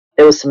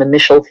There was some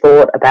initial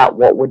thought about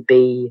what would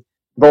be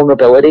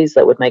vulnerabilities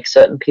that would make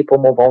certain people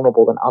more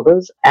vulnerable than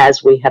others.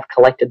 As we have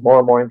collected more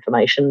and more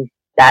information,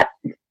 that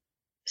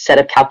set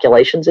of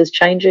calculations is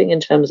changing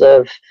in terms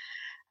of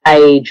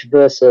age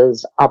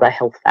versus other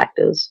health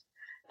factors.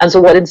 And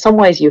so what in some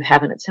ways you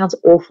have, and it sounds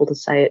awful to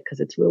say it because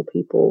it's real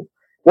people,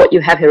 what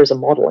you have here is a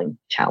modeling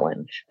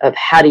challenge of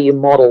how do you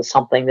model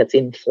something that's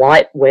in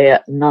flight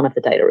where none of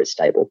the data is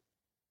stable.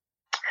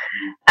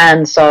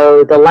 And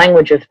so the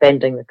language of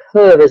bending the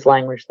curve is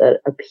language that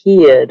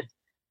appeared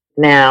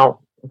now,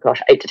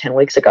 8 to 10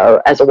 weeks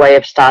ago, as a way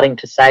of starting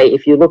to say,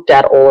 if you looked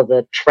at all of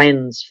the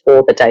trends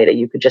for the data,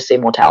 you could just see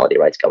mortality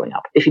rates going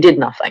up. If you did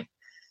nothing,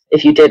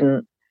 if you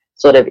didn't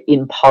sort of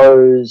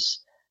impose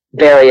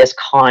various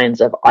kinds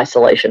of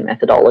isolation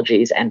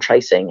methodologies and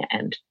tracing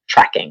and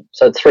tracking.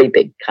 So 3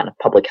 big kind of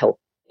public health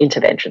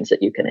interventions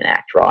that you can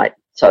enact, right?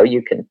 So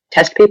you can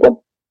test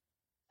people,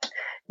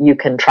 you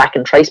can track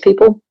and trace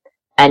people,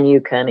 and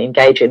you can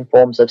engage in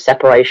forms of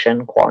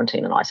separation,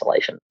 quarantine, and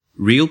isolation.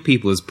 Real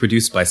People is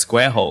produced by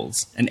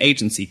Squareholes, an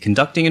agency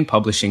conducting and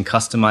publishing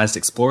customized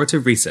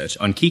explorative research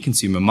on key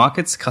consumer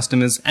markets,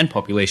 customers, and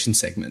population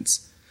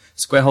segments.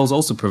 Squareholes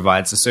also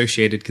provides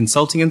associated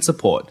consulting and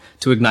support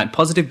to ignite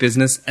positive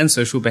business and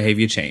social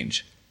behavior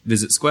change.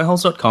 Visit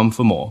squareholes.com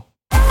for more.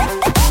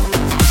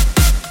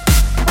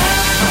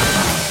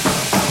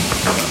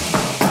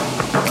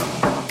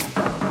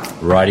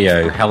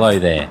 Rightio, hello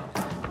there.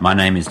 My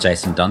name is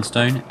Jason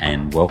Dunstone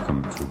and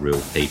welcome to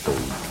Real People,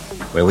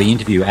 where we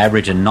interview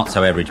average and not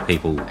so average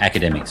people,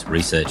 academics,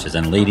 researchers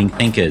and leading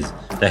thinkers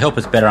to help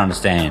us better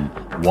understand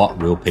what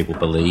real people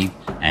believe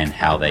and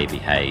how they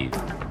behave.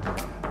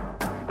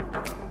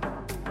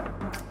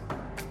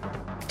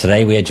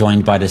 Today we are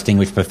joined by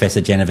distinguished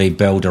Professor Genevieve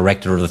Bell,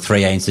 Director of the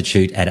 3A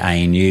Institute at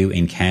ANU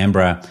in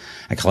Canberra,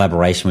 a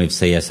collaboration with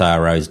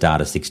CSIRO's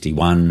Data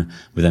 61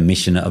 with a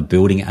mission of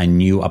building a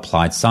new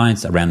applied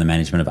science around the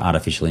management of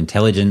artificial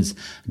intelligence,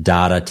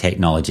 data,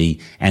 technology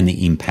and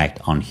the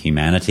impact on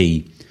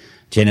humanity.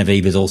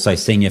 Genevieve is also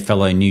Senior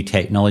Fellow New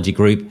Technology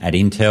Group at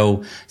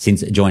Intel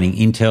since joining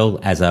Intel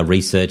as a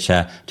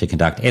researcher to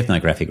conduct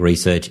ethnographic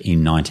research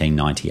in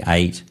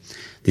 1998.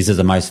 This is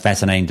the most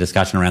fascinating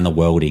discussion around the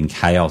world in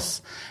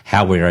chaos,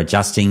 how we're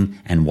adjusting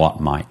and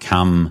what might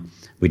come.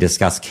 We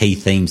discuss key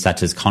themes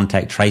such as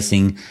contact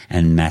tracing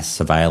and mass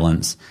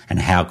surveillance and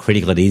how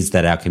critical it is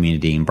that our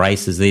community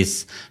embraces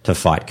this to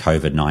fight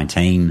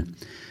COVID-19.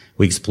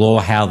 We explore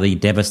how the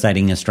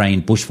devastating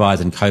Australian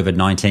bushfires and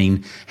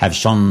COVID-19 have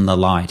shone the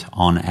light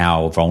on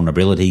our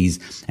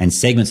vulnerabilities and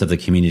segments of the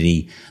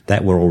community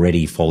that were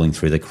already falling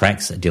through the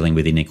cracks, dealing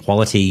with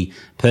inequality,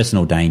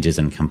 personal dangers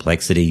and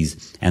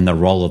complexities, and the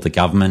role of the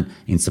government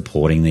in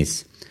supporting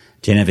this.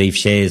 Genevieve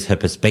shares her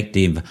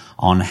perspective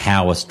on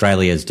how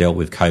Australia has dealt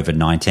with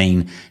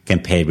COVID-19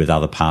 compared with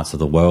other parts of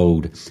the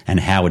world and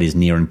how it is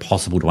near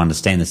impossible to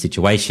understand the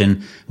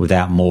situation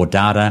without more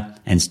data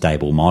and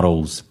stable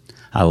models.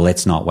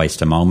 Let's not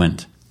waste a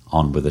moment.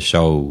 On with the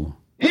show.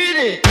 Hit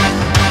it!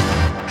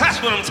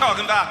 That's what I'm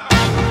talking about.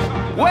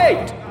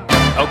 Wait!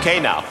 Okay,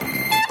 now,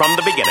 from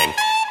the beginning.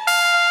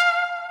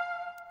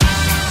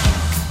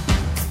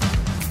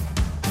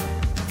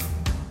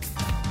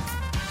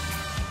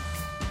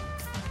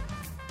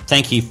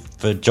 Thank you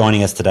for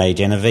joining us today,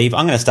 Genevieve.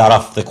 I'm going to start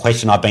off the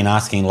question I've been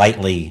asking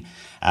lately,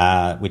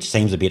 which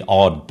seems a bit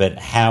odd, but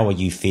how are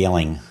you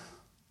feeling?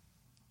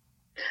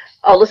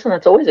 Oh, listen,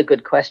 that's always a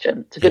good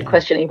question. It's a good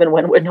question even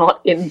when we're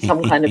not in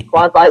some kind of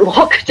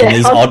quasi-lockdown. In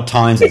these odd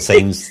times, it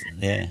seems,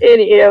 yeah.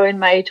 In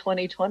May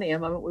 2020, a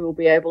moment we will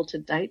be able to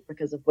date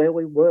because of where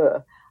we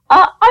were.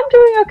 I'm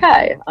doing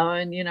okay.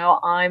 I mean,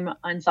 I'm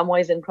in some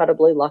ways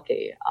incredibly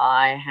lucky.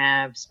 I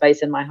have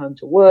space in my home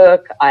to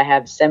work. I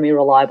have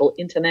semi-reliable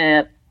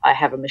internet. I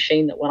have a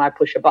machine that when I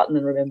push a button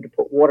and remember to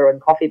put water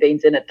and coffee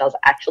beans in, it does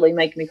actually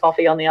make me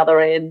coffee on the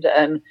other end.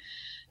 And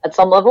at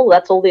some level,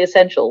 that's all the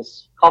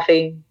essentials.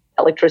 Coffee,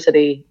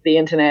 electricity, the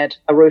internet,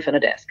 a roof and a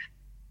desk.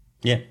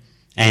 Yeah.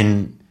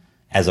 And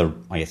as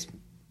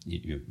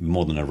you're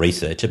more than a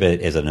researcher,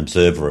 but as an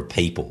observer of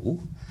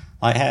people,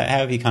 like how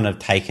have you kind of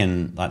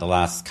taken like the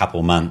last couple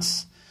of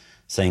months,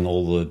 seeing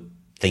all the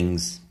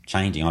things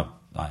changing?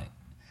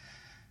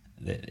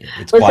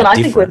 It's Listen, quite I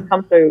different.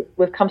 think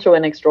we've come through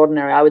an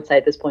extraordinary, I would say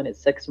at this point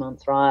it's 6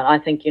 months, right? I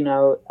think,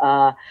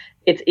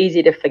 it's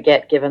easy to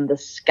forget given the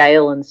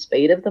scale and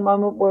speed of the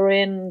moment we're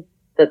in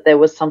that there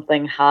was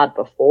something hard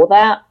before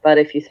that. But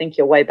if you think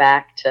your way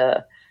back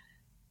to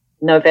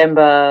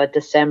November,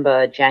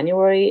 December,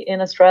 January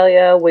in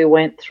Australia, we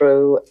went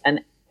through an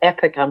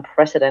epic,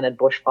 unprecedented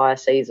bushfire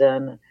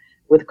season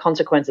with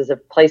consequences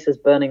of places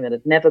burning that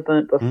had never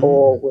burnt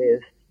before,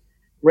 with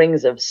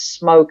rings of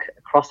smoke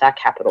across our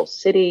capital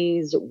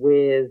cities,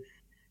 with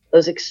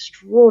those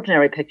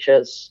extraordinary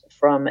pictures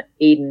from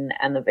Eden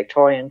and the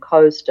Victorian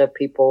coast of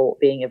people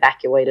being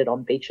evacuated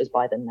on beaches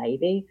by the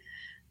Navy.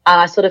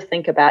 And I sort of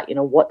think about,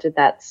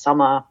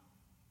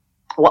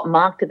 what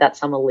mark did that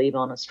summer leave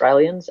on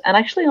Australians and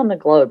actually on the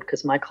globe?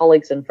 Because my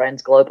colleagues and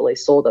friends globally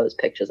saw those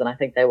pictures and I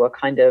think they were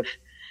kind of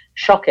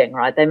shocking,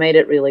 right? They made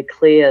it really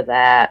clear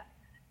that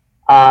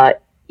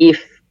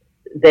If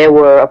there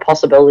were a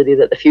possibility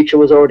that the future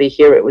was already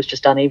here, it was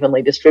just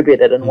unevenly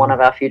distributed, and one of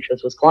our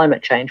futures was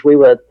climate change. We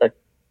were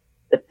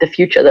the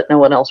future that no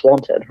one else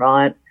wanted,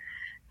 right?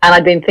 And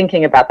I'd been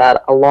thinking about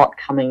that a lot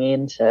coming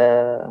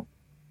into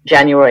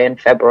January and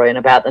February, and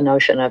about the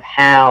notion of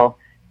how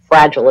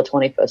fragile the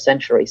 21st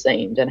century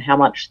seemed, and how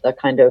much the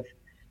kind of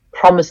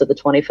promise of the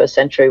 21st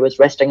century was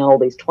resting on all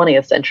these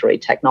 20th century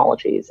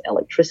technologies: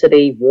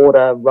 electricity,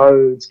 water,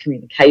 roads,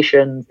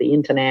 communications, the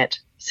internet,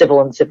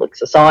 civil and civic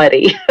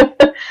society.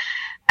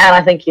 And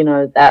I think,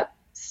 that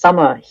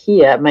summer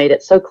here made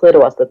it so clear to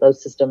us that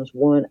those systems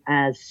weren't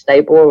as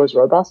stable or as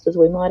robust as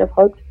we might have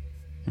hoped.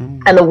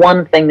 And the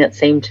one thing that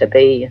seemed to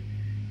be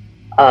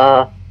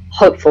a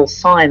hopeful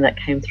sign that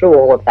came through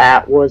all of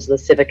that was the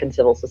civic and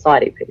civil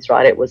society piece,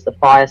 right? It was the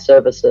fire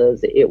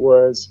services, it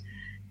was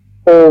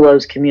all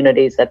those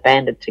communities that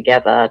banded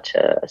together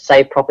to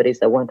save properties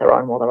that weren't their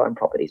own while their own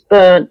properties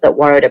burnt, that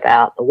worried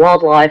about the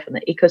wildlife and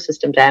the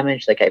ecosystem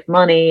damage, that gave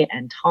money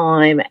and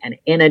time and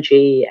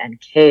energy and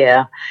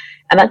care.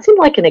 And that seemed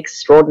like an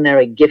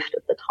extraordinary gift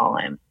at the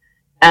time.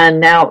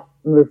 And now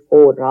move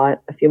forward, right,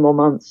 a few more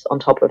months on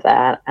top of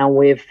that, and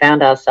we've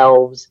found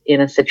ourselves in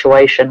a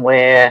situation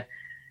where,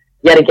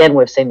 yet again,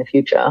 we've seen the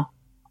future.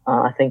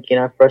 I think,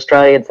 for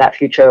Australians, that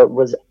future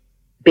was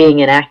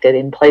being enacted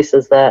in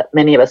places that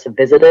many of us have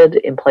visited,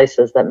 in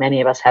places that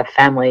many of us have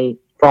family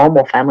from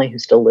or family who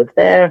still live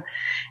there.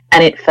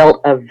 And it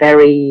felt a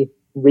very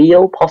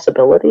real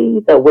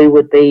possibility that we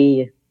would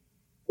be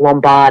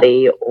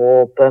Lombardy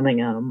or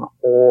Birmingham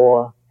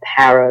or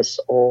Paris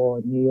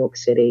or New York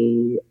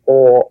City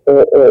or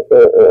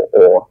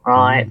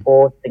right,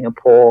 or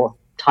Singapore,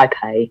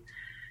 Taipei,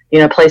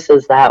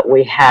 places that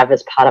we have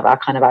as part of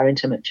our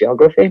intimate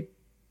geography.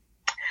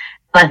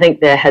 I think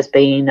there has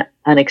been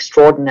an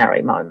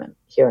extraordinary moment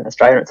here in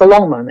Australia. It's a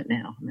long moment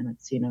now. I mean,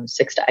 it's,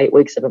 6 to 8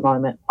 weeks of a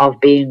moment of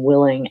being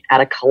willing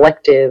at a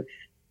collective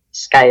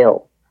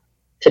scale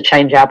to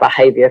change our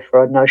behavior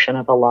for a notion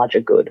of a larger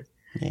good.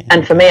 Yeah.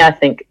 And for me, I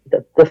think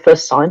the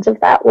first signs of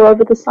that were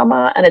over the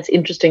summer, and it's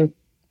interesting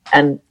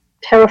and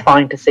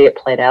terrifying to see it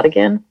played out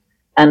again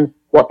and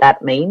what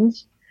that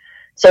means.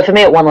 So for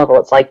me, at one level,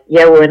 it's like,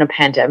 yeah, we're in a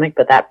pandemic,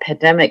 but that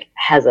pandemic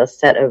has a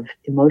set of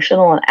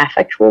emotional and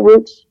affectual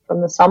roots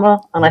from the summer,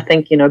 and I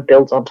think,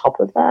 builds on top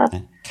of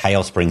that.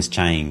 Chaos brings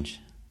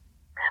change.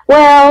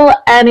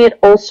 Well, and it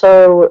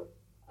also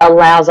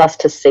allows us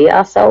to see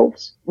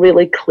ourselves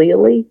really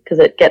clearly, because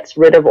it gets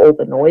rid of all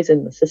the noise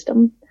in the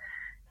system.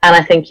 And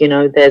I think,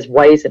 there's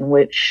ways in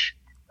which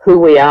who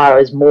we are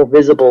is more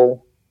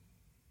visible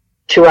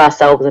to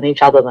ourselves and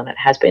each other than it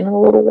has been in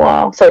a little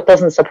while. So it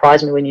doesn't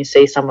surprise me when you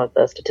see some of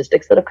the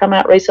statistics that have come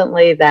out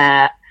recently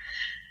that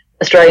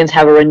Australians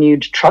have a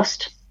renewed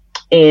trust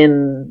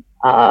in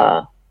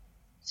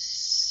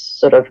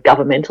sort of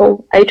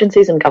governmental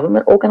agencies and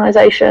government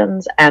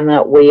organisations, and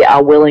that we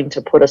are willing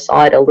to put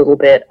aside a little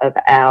bit of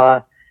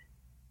our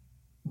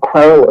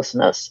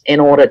querulousness in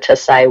order to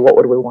say, what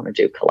would we want to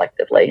do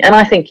collectively? And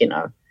I think,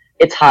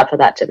 it's hard for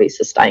that to be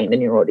sustained,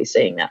 and you're already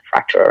seeing that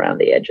fracture around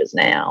the edges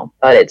now.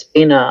 But it's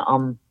been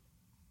a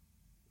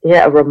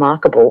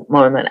remarkable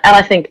moment. And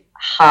I think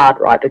hard,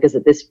 right, because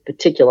at this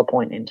particular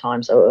point in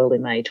time, so early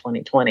May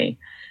 2020,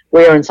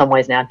 we are in some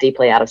ways now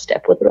deeply out of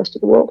step with the rest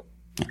of the world.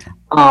 Okay.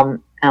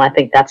 And I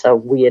think that's a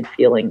weird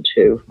feeling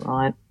too,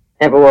 right?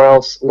 Everywhere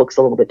else looks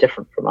a little bit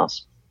different from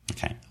us.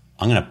 Okay.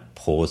 I'm going to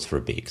pause for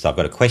a bit because I've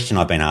got a question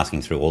I've been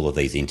asking through all of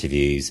these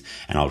interviews,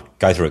 and I'll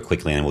go through it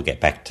quickly and then we'll get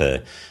back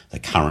to the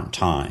current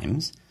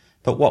times.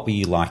 But what were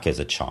you like as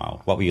a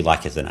child? What were you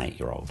like as an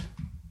 8-year-old?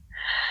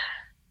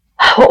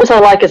 What was I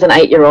like as an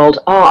 8-year-old?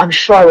 Oh, I'm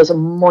sure I was a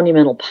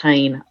monumental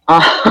pain.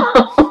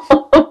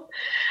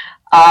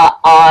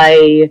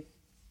 I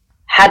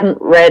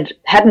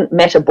hadn't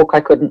met a book I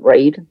couldn't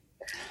read.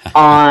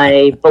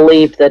 I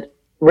believed that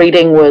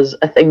reading was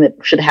a thing that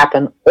should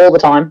happen all the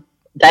time,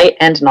 day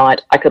and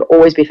night. I could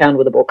always be found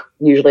with a book,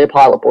 usually a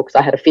pile of books.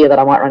 I had a fear that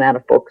I might run out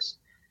of books.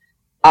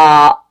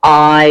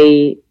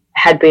 I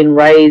had been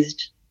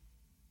raised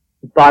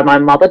by my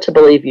mother to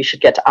believe you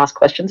should get to ask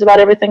questions about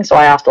everything, so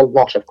I asked a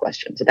lot of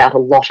questions about a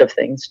lot of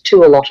things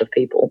to a lot of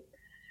people.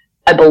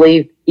 I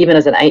believe, even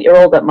as an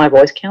 8-year-old, that my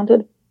voice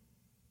counted.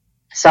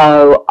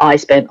 So I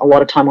spent a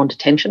lot of time on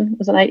detention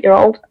as an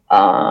 8-year-old.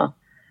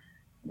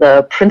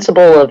 The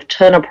principal of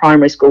Turner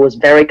Primary School was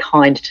very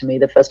kind to me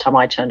the first time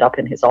I turned up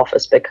in his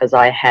office, because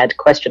I had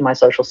questioned my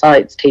social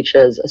science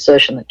teacher's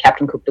assertion that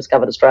Captain Cook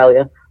discovered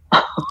Australia.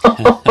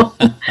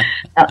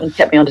 And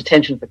kept me on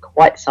detention for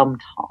quite some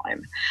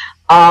time.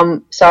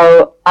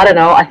 So I don't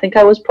know. I think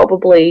I was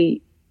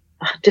probably,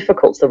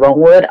 difficult's the wrong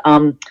word.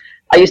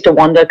 I used to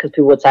wonder, because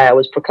people would say I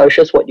was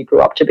precocious, what you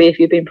grew up to be if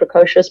you've been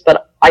precocious.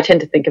 But I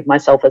tend to think of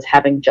myself as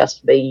having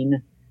just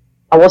been,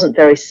 I wasn't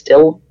very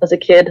still as a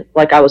kid.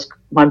 Like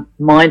my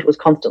mind was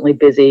constantly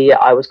busy.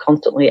 I was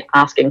constantly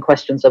asking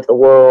questions of the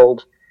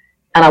world,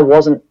 and I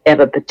wasn't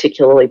ever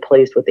particularly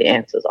pleased with the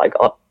answers I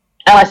got.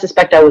 And I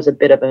suspect I was a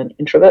bit of an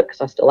introvert,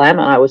 because I still am.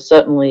 And I was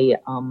certainly,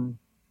 I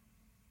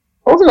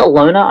wasn't a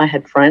loner. I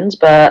had friends,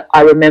 but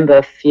I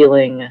remember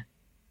feeling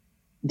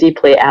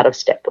deeply out of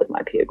step with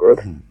my peer group.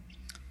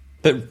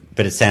 But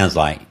it sounds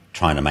like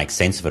trying to make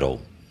sense of it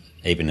all,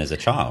 even as a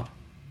child.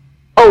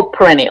 Oh,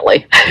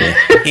 perennially.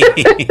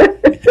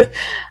 Yeah.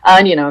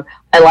 And,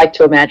 I like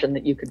to imagine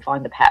that you can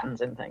find the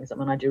patterns in things. I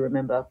mean, I do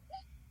remember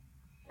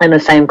in the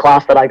same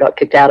class that I got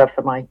kicked out of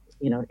for my,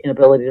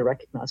 inability to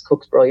recognize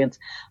Cook's brilliance,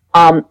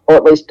 or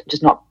at least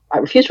I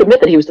refused to admit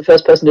that he was the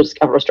first person to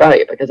discover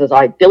Australia, because as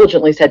I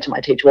diligently said to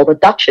my teacher, well, the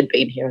Dutch had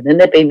been here, and then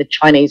there'd been the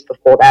Chinese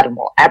before that, and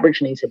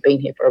Aborigines had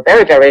been here for a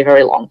very, very,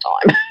 very long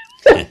time.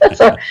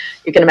 So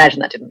you can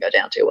imagine that didn't go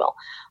down too well.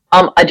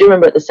 I do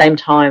remember at the same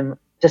time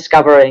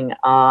discovering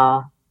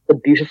the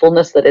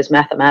beautifulness that is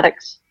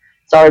mathematics.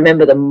 So I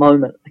remember the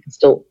moment, I can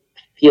still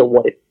feel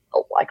what it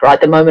felt like, right?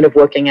 The moment of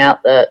working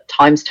out the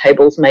times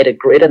tables made a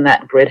grid, and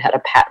that grid had a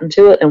pattern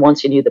to it. And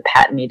once you knew the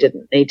pattern, you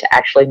didn't need to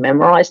actually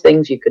memorize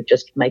things. You could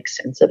just make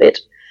sense of it.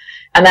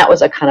 And that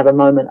was a kind of a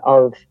moment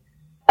of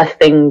a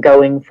thing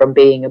going from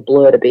being a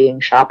blur to being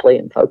sharply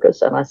in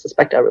focus. And I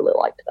suspect I really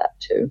liked that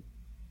too.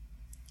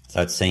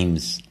 So it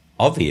seems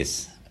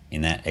obvious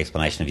in that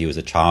explanation of you as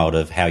a child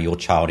of how your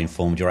child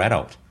informed your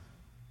adult.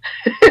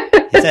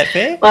 Is that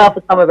fair? Well,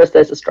 for some of us,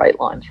 there's a straight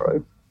line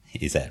through.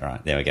 Is that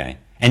right? There we go.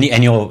 And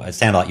it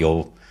sounded like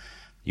your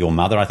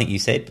mother, I think you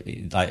said,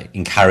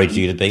 encouraged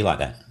you to be like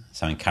that.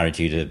 So encouraged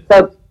you to...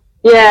 So,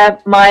 yeah,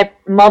 my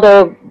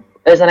mother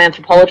is an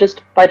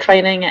anthropologist by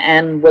training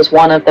and was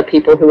one of the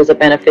people who was a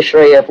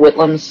beneficiary of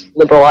Whitlam's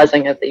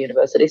liberalising of the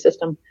university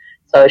system.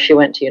 So she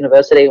went to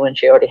university when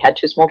she already had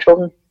 2 small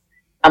children.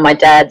 And my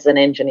dad's an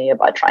engineer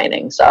by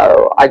training,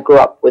 so I grew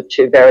up with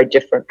 2 very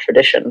different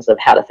traditions of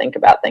how to think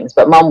about things.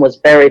 But Mum was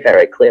very,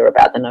 very clear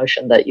about the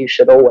notion that you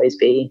should always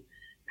be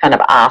kind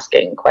of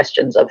asking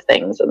questions of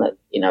things, and that,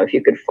 if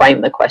you could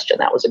frame the question,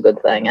 that was a good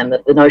thing. And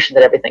that the notion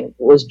that everything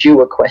was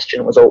due a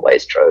question was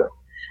always true.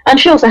 And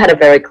she also had a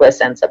very clear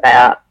sense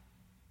about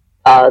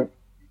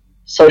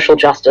social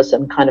justice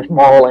and kind of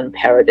moral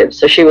imperatives.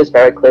 So she was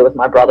very clear with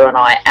my brother and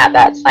I at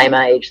that same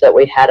age that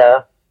we had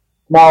a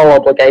moral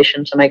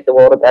obligation to make the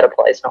world a better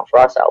place, not for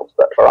ourselves,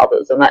 but for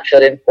others. And that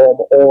should inform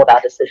all of our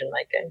decision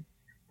making.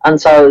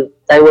 And so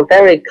they were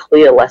very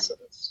clear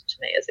lessons to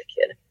me as a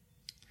kid.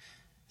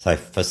 So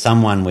for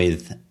someone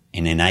with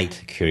an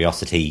innate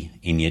curiosity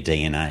in your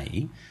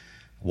DNA,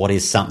 what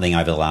is something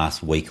over the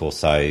last week or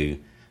so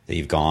that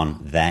you've gone,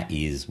 that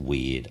is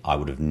weird, I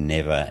would have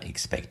never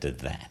expected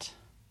that?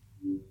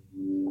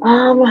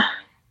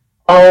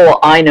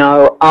 I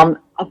know.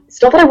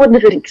 It's not that I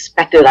wouldn't have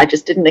expected it, I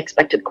just didn't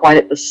expect it quite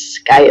at the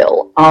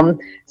scale.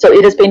 So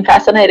it has been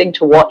fascinating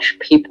to watch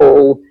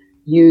people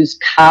use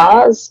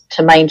cars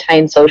to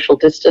maintain social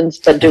distance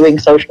but doing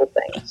social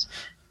things.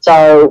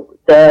 So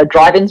the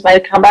drive-ins made a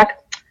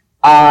comeback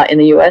in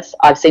the US.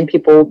 I've seen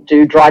people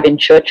do drive-in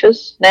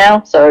churches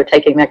now, so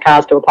taking their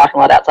cars to a parking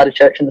lot outside a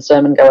church and the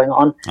sermon going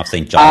on. I've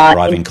seen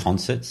drive-in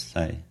concerts.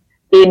 So.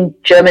 In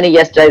Germany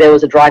yesterday there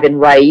was a drive-in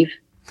rave,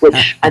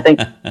 which I think,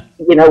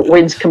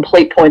 wins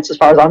complete points as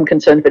far as I'm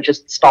concerned for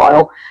just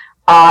style.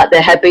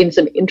 There have been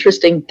some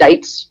interesting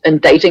dates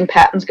and dating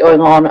patterns going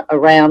on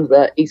around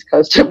the east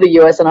coast of the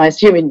US, and I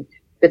assume in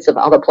bits of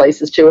other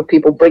places too, of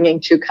people bringing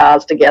 2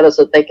 cars together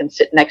so that they can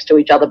sit next to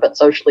each other but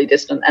socially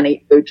distant and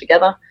eat food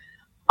together.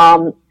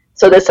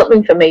 So there's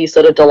something for me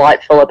sort of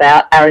delightful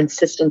about our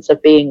insistence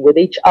of being with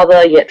each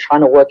other, yet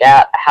trying to work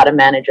out how to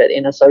manage it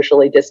in a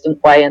socially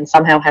distant way, and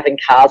somehow having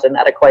cars in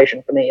that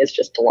equation for me is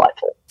just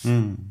delightful.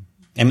 Mm.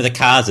 And with the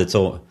cars, it's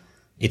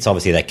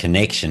obviously that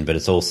connection, but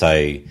it's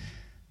also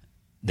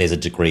there's a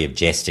degree of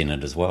jest in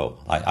it as well.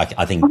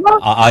 I think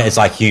it's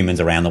like humans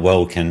around the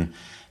world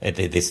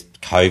this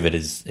COVID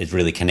has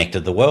really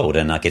connected the world,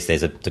 and I guess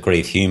there's a degree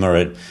of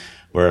humour.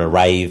 We're a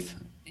rave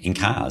in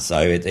cars,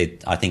 so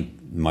I think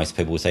most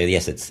people will say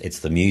yes, it's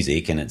the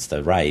music and it's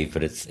the rave,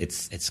 but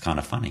it's kind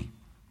of funny.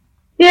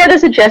 Yeah,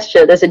 there's a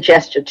gesture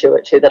to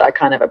it too that I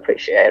kind of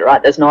appreciate.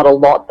 Right, there's not a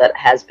lot that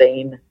has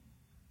been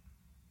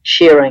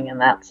cheering in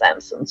that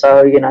sense, and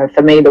so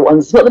for me, the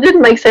ones that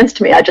didn't make sense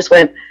to me, I just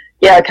went,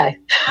 yeah, okay.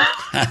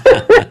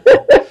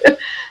 That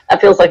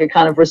feels like a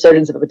kind of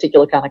resurgence of a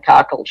particular kind of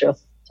car culture.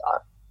 So.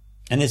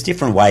 And there's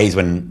different ways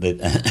when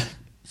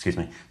excuse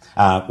me,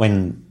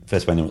 when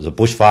there was the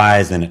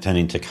bushfires, then it turned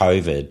into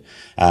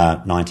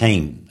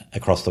COVID-19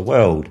 across the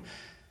world,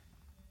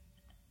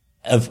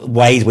 of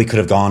ways we could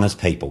have gone as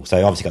people.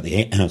 So obviously got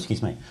the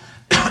excuse me.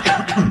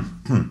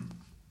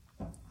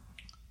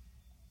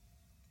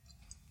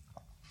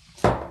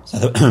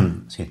 So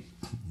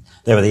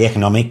there were the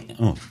economic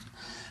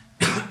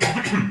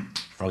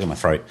frog in my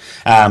throat.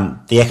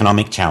 The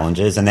economic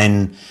challenges, and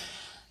then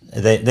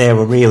there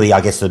were really,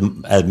 I guess, the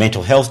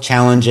mental health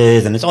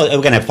challenges, and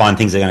we're going to find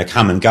things that are going to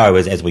come and go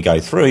as we go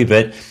through.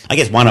 But I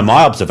guess one of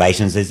my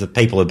observations is that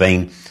people have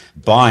been,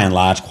 by and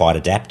large, quite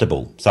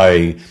adaptable.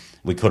 So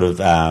we could have,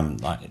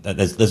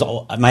 there's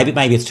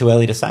maybe it's too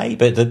early to say,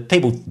 but the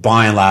people,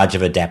 by and large,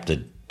 have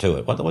adapted to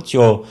it. What's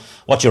your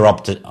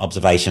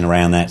observation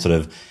around that, sort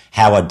of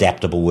how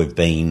adaptable we've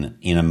been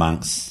in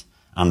amongst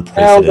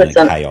unprecedented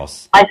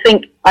chaos? I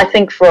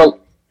think for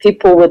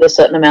people with a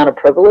certain amount of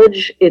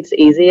privilege, it's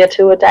easier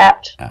to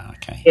adapt.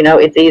 Okay. You know,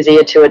 it's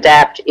easier to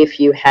adapt if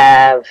you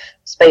have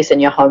space in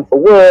your home for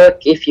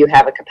work, if you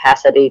have a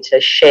capacity to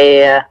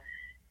share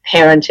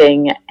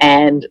parenting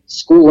and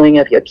schooling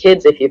of your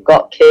kids, if you've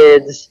got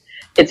kids.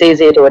 It's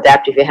easier to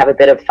adapt if you have a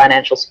bit of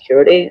financial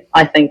security.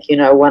 I think, you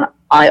know, when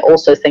I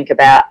also think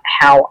about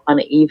how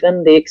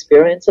uneven the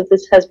experience of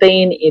this has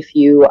been, if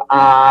you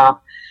are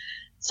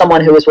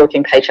someone who is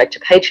working paycheck to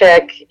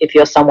paycheck, if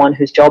you're someone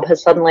whose job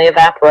has suddenly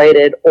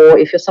evaporated, or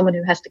if you're someone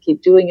who has to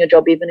keep doing your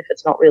job even if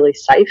it's not really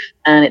safe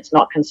and it's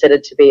not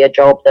considered to be a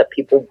job that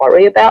people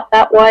worry about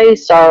that way.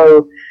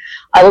 So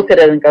I look at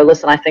it and go,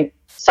 listen, I think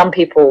some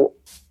people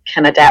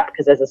can adapt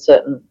because there's a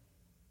certain,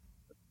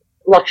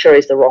 luxury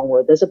is the wrong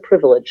word, there's a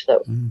privilege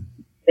that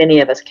many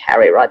of us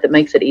carry, right, that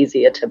makes it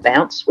easier to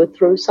bounce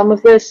through some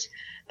of this.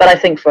 But I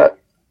think for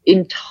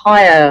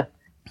entire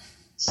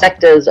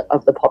sectors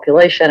of the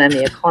population and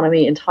the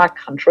economy, entire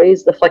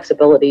countries, the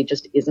flexibility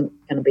just isn't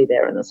going to be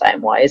there in the same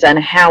ways. And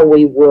how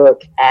we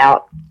work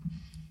out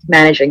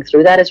managing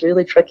through that is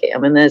really tricky. I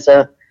mean, there's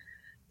a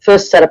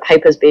first set of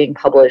papers being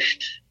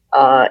published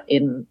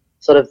in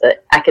sort of the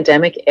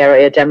academic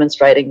area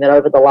demonstrating that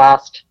over the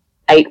last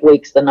 8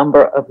 weeks, the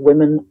number of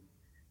women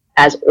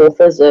as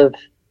authors of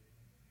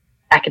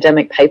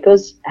academic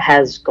papers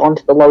has gone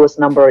to the lowest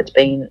number it's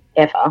been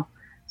ever.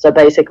 So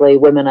basically,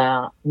 women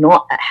are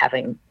not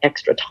having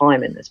extra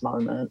time in this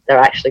moment. They're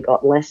actually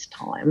got less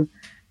time.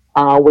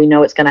 We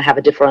know it's going to have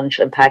a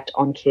differential impact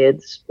on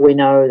kids. We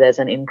know there's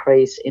an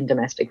increase in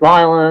domestic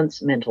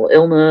violence, mental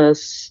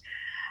illness.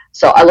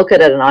 So I look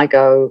at it and I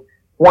go,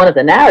 one of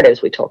the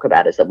narratives we talk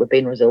about is that we've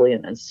been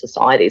resilient as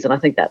societies, and I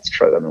think that's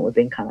true. I mean, we've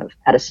been kind of,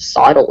 at a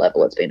societal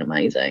level, it's been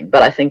amazing.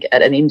 But I think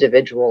at an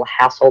individual,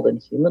 household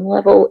and human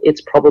level,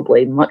 it's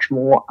probably much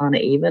more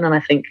uneven. And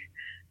I think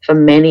for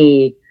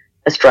many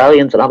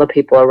Australians and other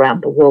people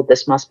around the world,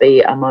 this must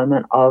be a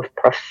moment of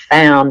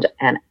profound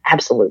and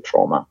absolute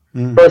trauma,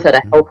 both at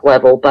a health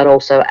level, but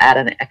also at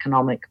an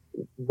economic,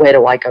 where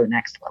do I go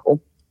next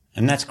level.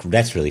 And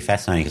that's really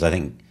fascinating, because I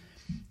think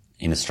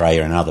in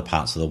Australia and other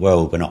parts of the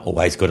world, we're not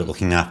always good at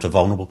looking after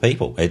vulnerable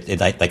people.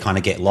 They kind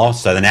of get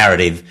lost. So the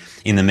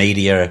narrative in the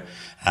media,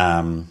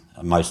 a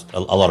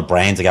lot of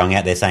brands are going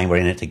out there saying we're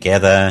in it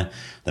together.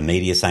 The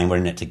media is saying we're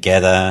in it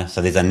together.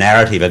 So there's a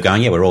narrative of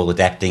going, yeah, we're all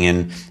adapting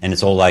and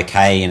it's all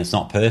okay and it's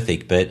not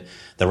perfect. But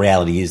the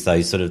reality is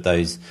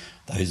those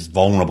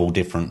vulnerable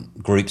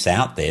different groups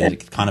out there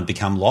that kind of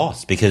become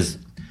lost, because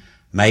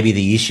maybe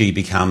the issue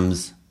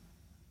becomes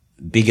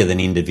bigger than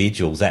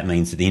individuals. That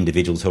means that the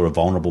individuals who are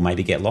vulnerable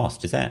maybe get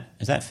lost. Is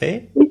that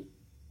fair?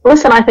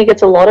 Listen, I think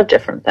it's a lot of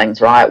different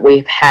things, right?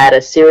 We've had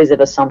a series of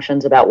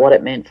assumptions about what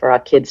it meant for our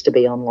kids to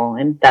be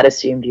online. That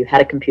assumed you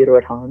had a computer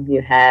at home,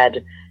 you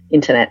had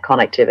internet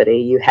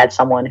connectivity, you had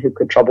someone who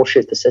could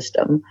troubleshoot the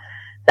system.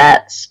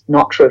 That's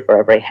not true for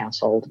every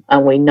household.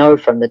 And we know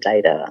from the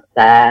data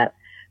that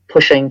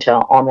pushing to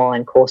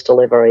online course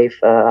delivery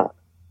for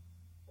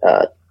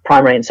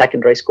primary and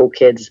secondary school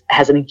kids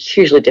has a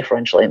hugely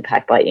differential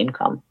impact by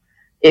income.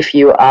 If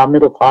you are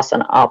middle class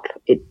and up,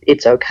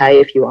 it's okay.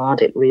 If you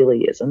aren't, it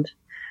really isn't.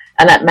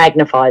 And that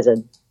magnifies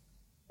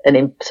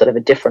sort of a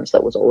difference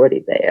that was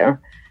already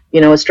there. You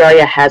know,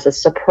 Australia has a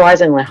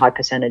surprisingly high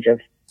percentage of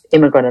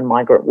immigrant and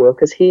migrant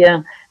workers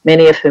here,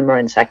 many of whom are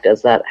in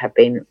sectors that have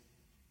been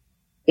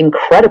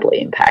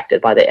incredibly impacted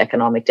by the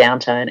economic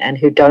downturn and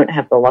who don't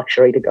have the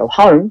luxury to go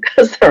home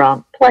because there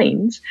aren't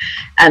planes,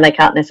 and they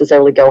can't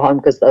necessarily go home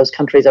because those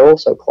countries are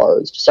also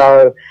closed.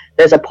 So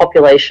there's a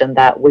population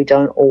that we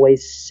don't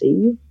always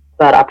see,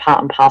 but are part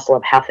and parcel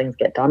of how things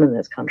get done in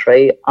this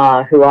country,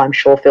 who I'm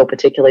sure feel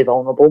particularly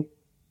vulnerable.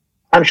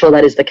 I'm sure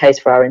that is the case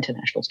for our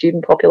international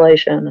student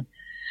population.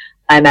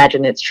 I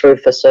imagine it's true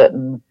for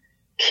certain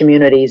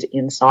communities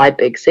inside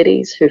big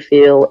cities who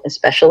feel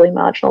especially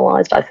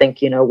marginalized. I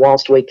think, you know,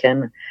 whilst we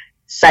can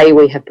say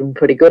we have been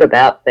pretty good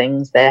about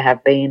things, there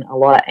have been a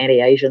lot of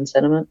anti-Asian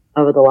sentiment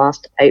over the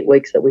last 8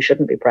 weeks that we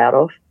shouldn't be proud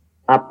of.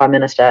 Our Prime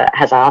Minister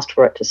has asked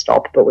for it to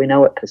stop, but we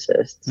know it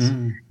persists.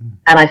 And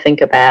I think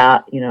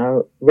about, you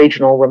know,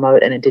 regional,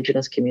 remote and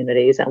Indigenous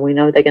communities, and we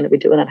know they're going to be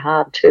doing it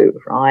hard too,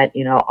 right?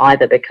 You know,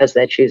 either because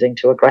they're choosing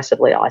to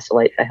aggressively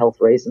isolate for health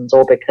reasons,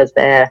 or because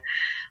they're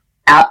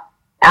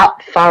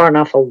out far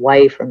enough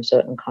away from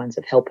certain kinds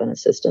of help and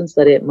assistance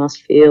that it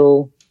must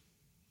feel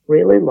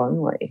really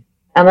lonely.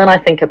 And then I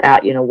think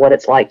about, you know, what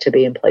it's like to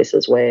be in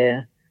places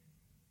where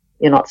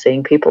you're not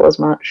seeing people as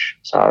much.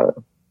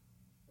 So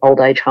old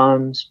age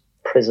homes,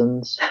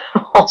 prisons,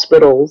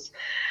 hospitals.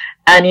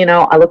 And, you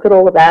know, I look at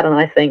all of that and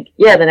I think,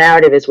 yeah, the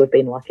narrative is we've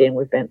been lucky and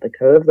we've bent the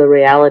curve. The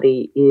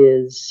reality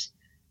is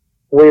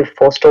we've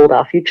forestalled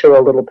our future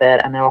a little bit,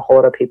 and there are a whole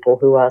lot of people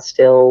who are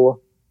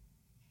still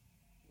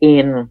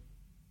in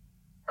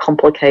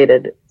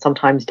complicated,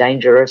 sometimes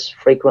dangerous,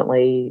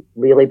 frequently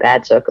really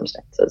bad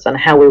circumstances. And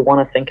how we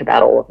want to think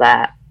about all of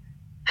that,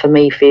 for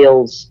me,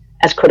 feels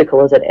as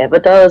critical as it ever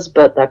does,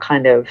 but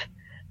the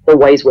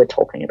ways we're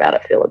talking about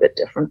it feel a bit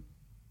different.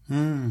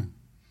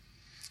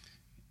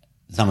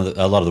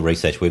 a lot of the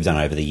research we've done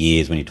over the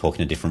years, when you're talking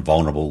to different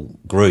vulnerable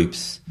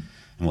groups,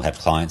 and we'll have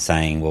clients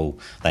saying, well,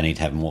 they need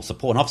to have more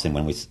support. And often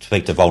when we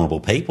speak to vulnerable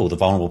people, the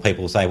vulnerable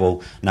people will say,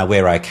 well, no,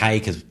 we're okay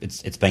because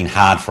it's been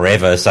hard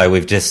forever, so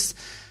we just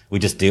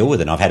deal with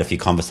it. And I've had a few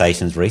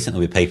conversations recently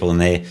with people, and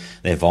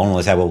they're vulnerable.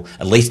 They say, well,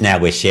 at least now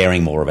we're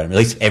sharing more of it. At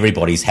least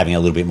everybody's having a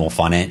little bit more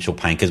financial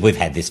pain because we've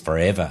had this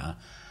forever.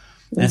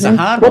 And it's a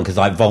hard one because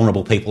like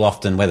vulnerable people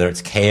often, whether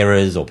it's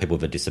carers or people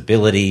with a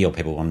disability or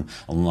people on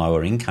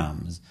lower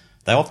incomes,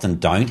 they often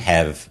don't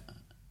have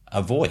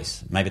a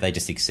voice. Maybe they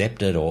just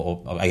accept it,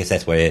 or I guess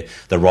that's where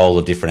the role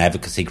of different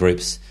advocacy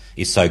groups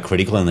is so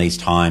critical in these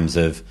times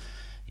of,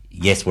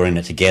 yes, we're in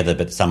it together,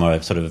 but some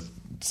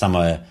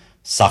are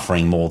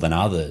suffering more than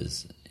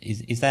others.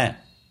 Is that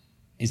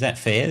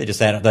fair? They're just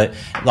that,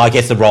 I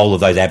guess the role of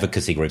those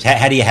advocacy groups.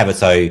 How do you have it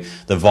so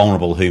the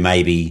vulnerable who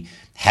maybe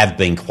have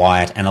been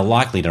quiet and are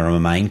likely to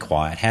remain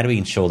quiet, how do we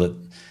ensure that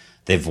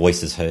their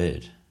voice is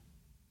heard?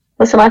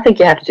 Listen, I think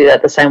you have to do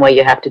that the same way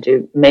you have to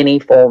do many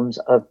forms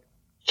of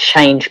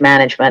change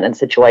management and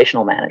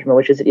situational management,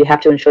 which is that you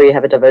have to ensure you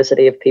have a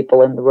diversity of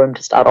people in the room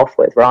to start off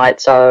with, right?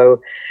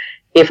 So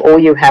if all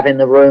you have in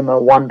the room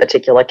are one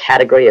particular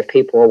category of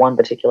people or one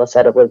particular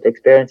set of lived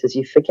experiences,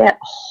 you forget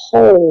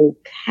whole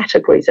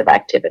categories of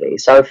activity.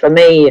 So for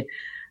me,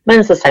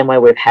 it's the same way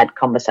we've had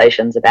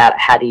conversations about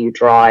how do you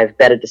drive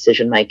better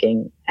decision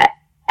making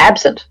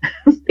absent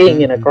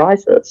being in a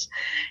crisis,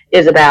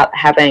 is about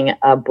having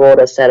a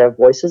broader set of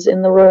voices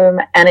in the room.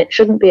 And it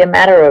shouldn't be a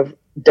matter of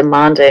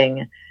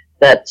demanding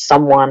that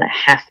someone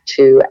have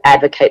to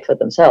advocate for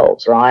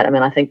themselves, right? I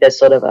mean, I think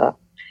there's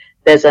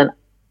a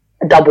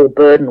double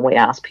burden we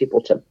ask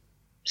people to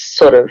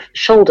sort of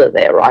shoulder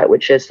there, right?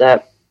 Which is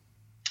that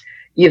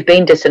you've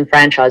been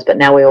disenfranchised, but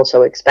now we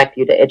also expect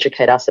you to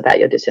educate us about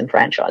your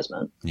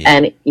disenfranchisement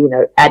and,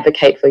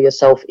 advocate for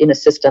yourself in a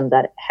system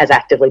that has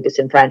actively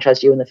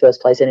disenfranchised you in the first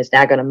place and is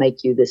now going to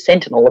make you the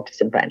sentinel of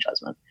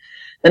disenfranchisement.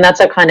 And that's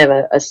a kind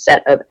of a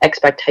set of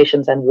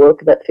expectations and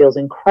work that feels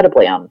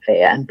incredibly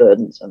unfair and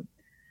burdensome.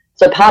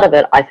 So part of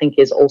it, I think,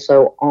 is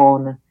also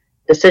on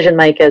decision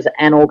makers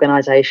and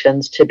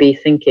organizations to be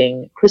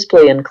thinking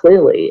crisply and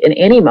clearly in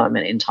any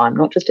moment in time,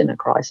 not just in a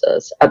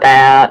crisis,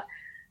 about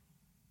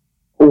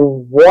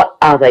what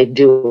are they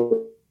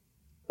doing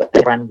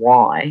and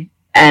why,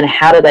 and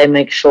how do they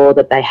make sure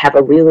that they have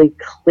a really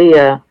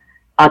clear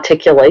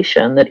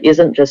articulation that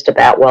isn't just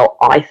about, well,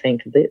 I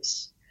think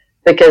this.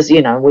 Because,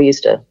 we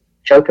used to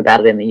joke about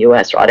it in the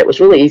US, right? It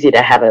was really easy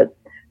to have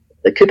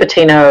the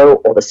Cupertino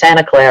or the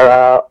Santa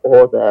Clara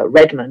or the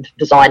Redmond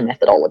design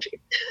methodology.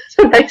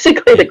 So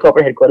basically the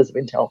corporate headquarters of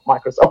Intel,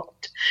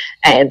 Microsoft,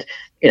 and,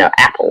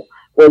 Apple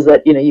was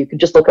that, you could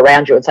just look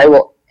around you and say,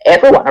 well,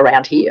 everyone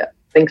around here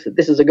thinks that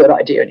this is a good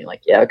idea. And you're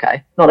like, yeah,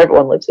 okay, not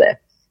everyone lives there.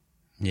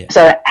 Yeah.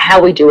 So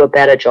how we do a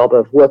better job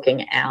of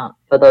working out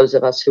for those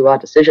of us who are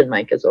decision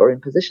makers or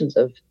in positions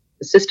of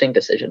assisting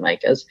decision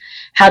makers,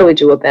 how do we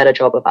do a better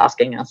job of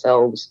asking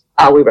ourselves,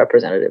 are we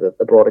representative of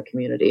the broader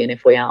community? And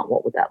if we aren't,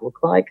 what would that look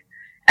like?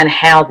 And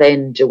how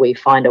then do we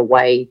find a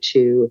way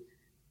to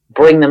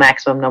bring the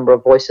maximum number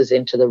of voices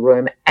into the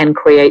room and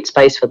create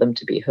space for them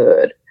to be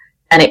heard?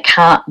 And it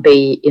can't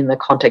be in the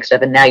context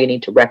of, and now you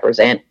need to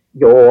represent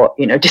your,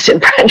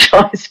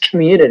 disenfranchised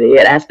community.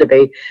 It has to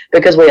be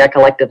because we are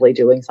collectively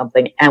doing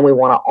something and we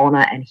want to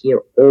honor and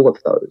hear all of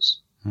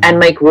those and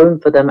make room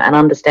for them and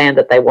understand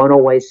that they won't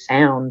always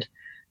sound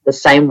the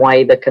same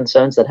way the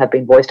concerns that have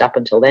been voiced up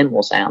until then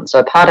will sound.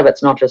 So part of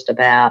it's not just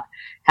about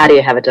how do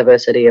you have a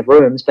diversity of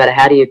rooms, but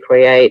how do you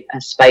create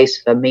a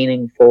space for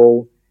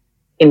meaningful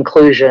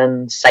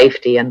inclusion,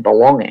 safety, and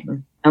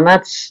belonging? And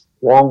that's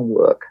long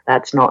work.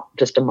 That's not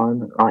just a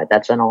moment, right?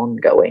 That's an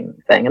ongoing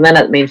thing. And then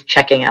it means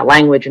checking our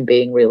language and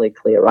being really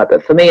clear, right?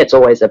 But for me, it's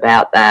always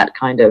about that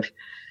kind of,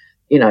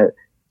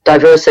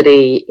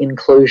 diversity,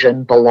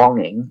 inclusion,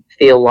 belonging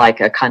feel like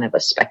a kind of a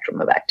spectrum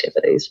of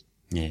activities.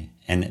 Yeah.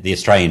 And the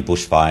Australian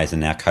bushfires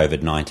and now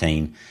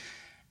COVID-19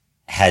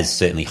 has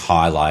certainly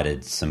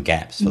highlighted some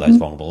gaps for those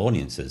vulnerable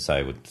audiences.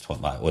 So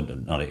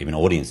not even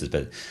audiences,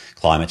 but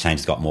climate change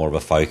has got more of a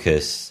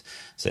focus.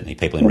 Certainly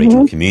people in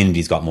regional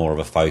communities got more of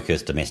a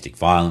focus. Domestic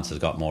violence has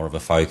got more of a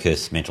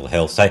focus. Mental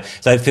health. So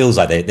it feels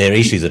like they're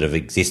issues that have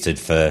existed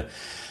for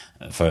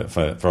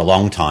a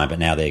long time, but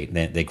now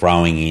they're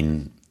growing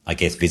in, I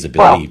guess,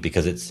 visibility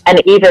because it's...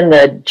 And even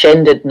the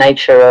gendered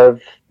nature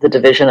of the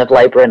division of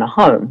labour in a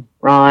home,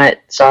 right?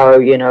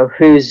 So,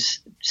 who's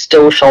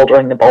still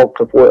shouldering the bulk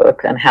of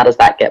work and how does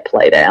that get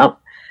played out?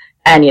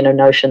 And,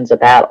 notions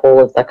about all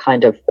of the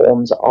kind of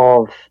forms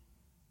of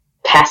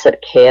tacit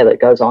care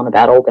that goes on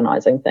about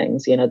organising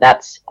things,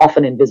 that's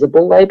often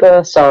invisible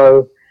labour.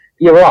 So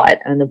you're right.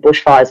 And the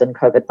bushfires and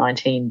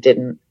COVID-19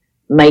 didn't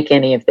make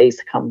any of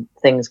these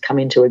things come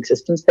into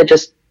existence. They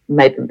just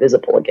made them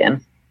visible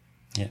again.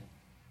 Yeah.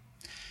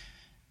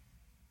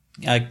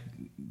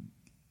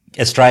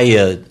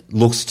 Australia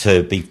looks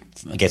to be,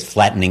 I guess,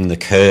 flattening the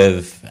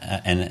curve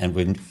and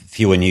with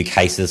fewer new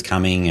cases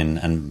coming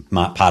and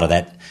part of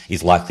that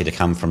is likely to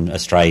come from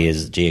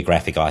Australia's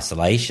geographic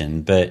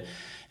isolation. But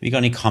you got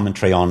any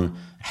commentary on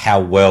how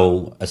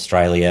well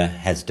Australia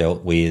has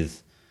dealt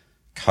with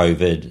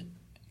COVID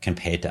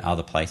compared to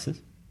other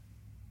places?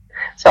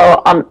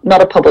 So I'm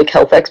not a public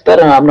health expert,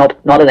 and I'm not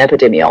an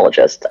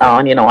epidemiologist.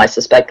 I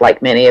suspect,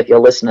 like many of your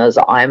listeners,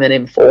 I'm an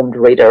informed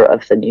reader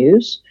of the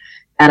news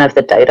and of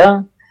the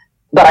data.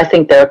 But I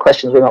think there are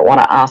questions we might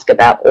want to ask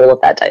about all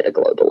of that data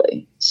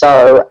globally.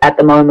 So at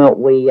the moment,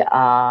 we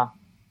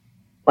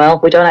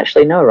don't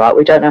actually know, right?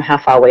 We don't know how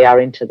far we are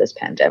into this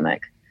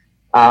pandemic.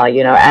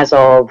 As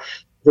of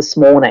this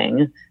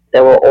morning,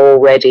 there were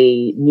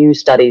already new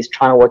studies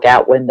trying to work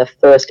out when the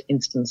first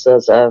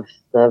instances of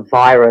the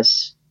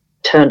virus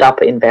turned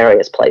up in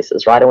various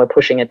places, right? And we're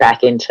pushing it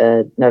back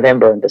into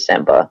November and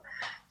December.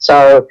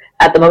 So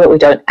at the moment, we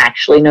don't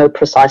actually know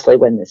precisely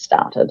when this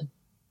started.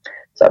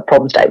 So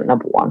problem statement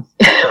number one,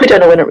 we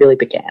don't know when it really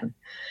began.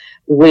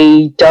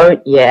 We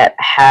don't yet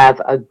have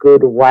a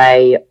good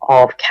way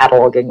of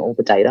cataloging all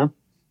the data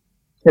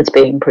that's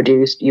being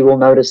produced. You will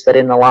notice that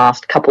in the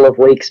last couple of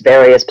weeks,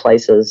 various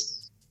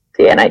places,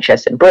 the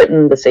NHS in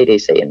Britain, the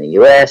CDC in the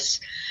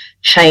US,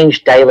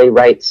 changed daily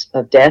rates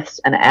of deaths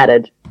and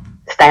added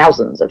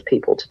thousands of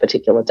people to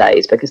particular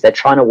days because they're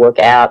trying to work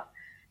out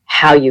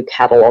how you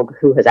catalog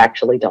who has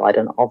actually died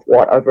and of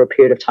what over a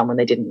period of time when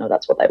they didn't know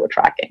that's what they were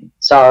tracking.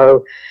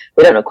 So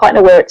we don't quite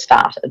know where it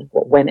started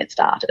or when it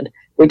started.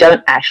 We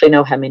don't actually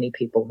know how many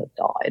people have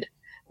died.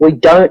 We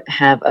don't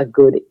have a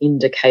good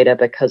indicator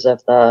because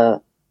of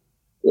the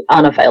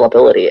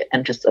unavailability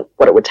and just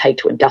what it would take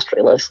to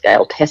industrialist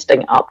scale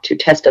testing up to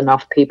test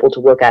enough people to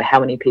work out how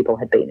many people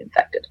had been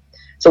infected.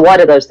 So why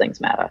do those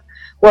things matter?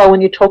 Well,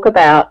 when you talk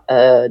about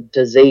a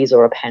disease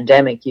or a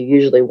pandemic, you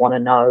usually want to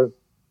know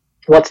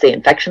what's the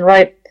infection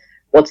rate,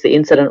 what's the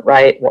incident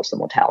rate, what's the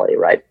mortality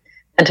rate.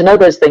 And to know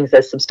those things,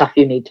 there's some stuff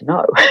you need to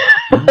know,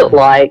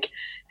 like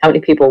how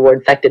many people were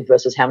infected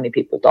versus how many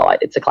people died.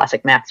 It's a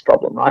classic maths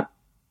problem, right?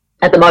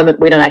 At the moment,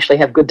 we don't actually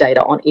have good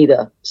data on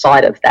either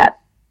side of that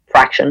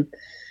fraction.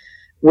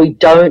 We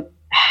don't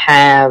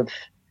have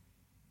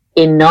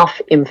enough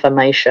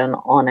information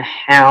on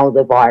how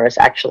the virus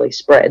actually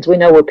spreads. We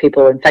know where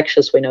people are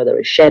infectious, we know there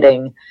is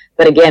shedding,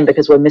 but again,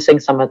 because we're missing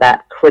some of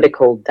that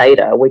critical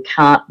data, we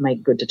can't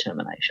make good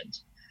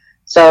determinations.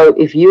 So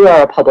if you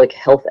are a public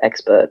health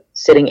expert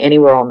sitting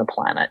anywhere on the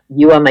planet,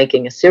 you are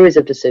making a series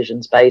of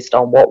decisions based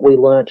on what we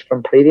learned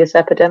from previous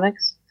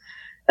epidemics,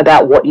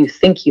 about what you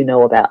think you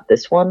know about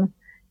this one,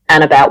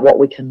 and about what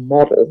we can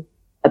model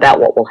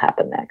about what will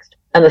happen next.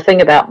 And the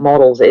thing about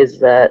models is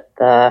that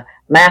the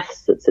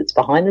maths that sits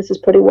behind this is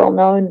pretty well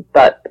known,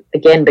 but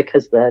again,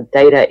 because the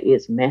data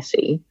is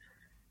messy,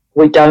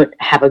 we don't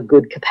have a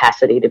good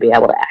capacity to be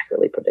able to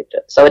accurately predict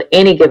it. So at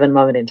any given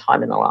moment in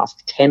time in the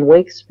last 10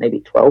 weeks,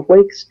 maybe 12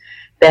 weeks,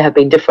 there have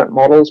been different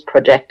models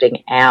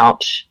projecting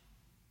out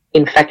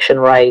infection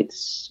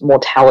rates,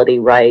 mortality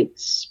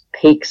rates,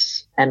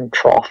 peaks and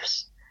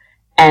troughs.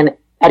 And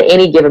at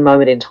any given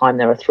moment in time,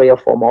 there are 3 or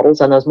 4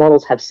 models, and those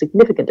models have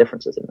significant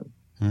differences in them.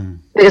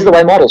 Because the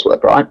way models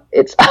work, right?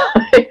 It's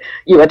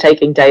you are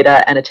taking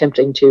data and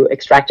attempting to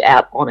extract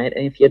out on it.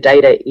 And if your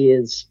data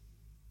is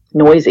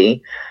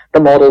noisy, the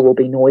model will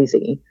be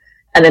noisy.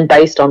 And then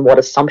based on what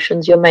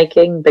assumptions you're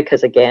making,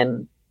 because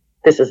again,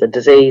 this is a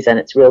disease and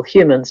it's real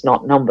humans,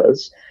 not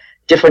numbers,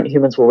 different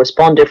humans will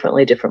respond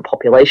differently, different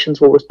populations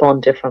will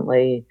respond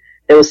differently.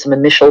 There was some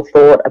initial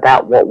thought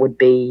about what would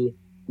be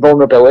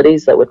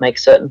vulnerabilities that would make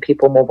certain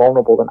people more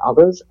vulnerable than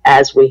others.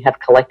 As we have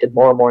collected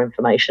more and more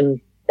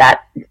information,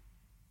 that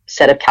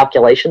set of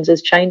calculations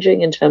is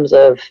changing in terms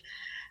of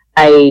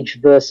age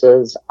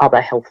versus other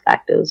health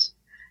factors.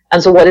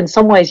 And so what in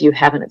some ways you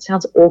have, and it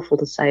sounds awful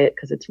to say it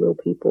because it's real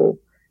people,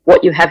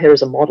 what you have here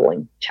is a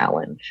modeling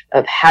challenge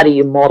of how do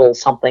you model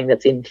something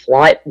that's in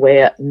flight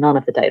where none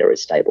of the data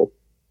is stable.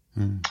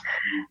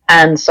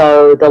 And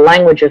so the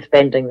language of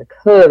bending the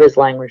curve is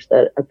language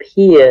that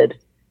appeared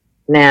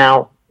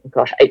now,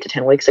 8 to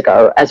 10 weeks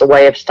ago, as a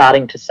way of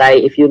starting to say,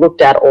 if you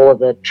looked at all of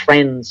the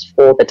trends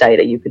for the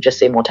data, you could just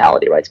see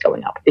mortality rates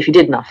going up. If you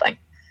did nothing,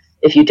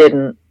 if you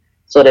didn't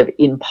sort of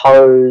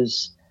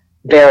impose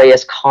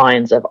various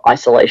kinds of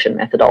isolation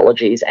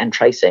methodologies and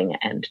tracing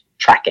and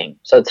tracking.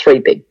 So 3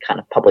 big kind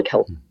of public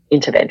health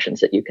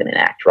interventions that you can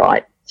enact,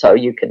 right? So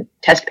you can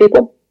test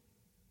people,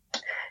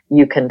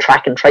 you can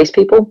track and trace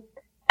people,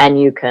 and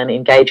you can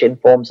engage in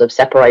forms of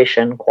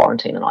separation,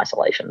 quarantine, and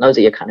isolation. Those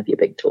are your kind of your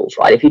big tools,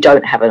 right? If you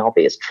don't have an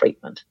obvious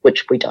treatment,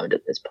 which we don't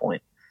at this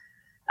point.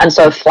 And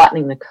so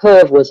flattening the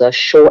curve was a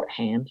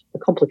shorthand, a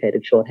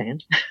complicated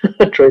shorthand,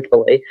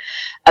 truthfully,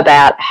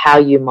 about how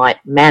you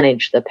might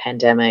manage the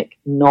pandemic,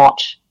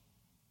 not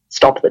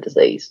stop the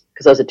disease,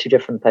 because those are 2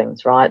 different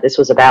things, right? This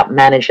was about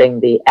managing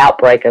the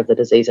outbreak of the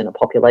disease in a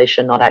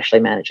population, not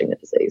actually managing the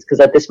disease. Because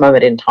at this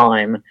moment in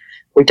time,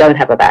 we don't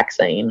have a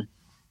vaccine.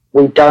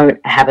 We don't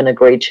have an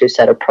agreed to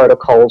set of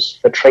protocols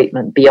for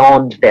treatment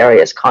beyond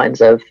various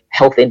kinds of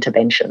health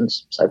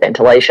interventions. So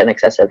ventilation,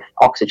 excessive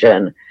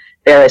oxygen,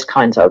 various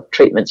kinds of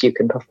treatments you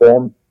can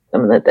perform.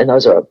 And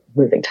those are a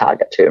moving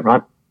target too,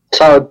 right?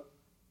 So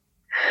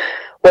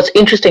what's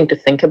interesting to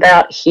think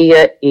about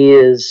here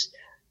is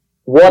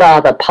what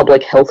are the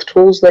public health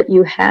tools that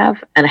you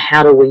have and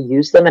how do we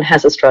use them, and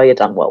has Australia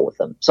done well with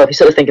them? So if you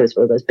sort of think of it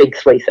as those big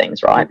three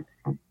things, right?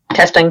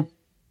 Testing,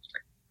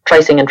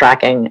 tracing and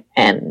tracking,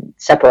 and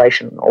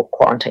separation or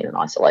quarantine and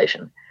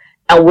isolation.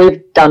 And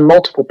we've done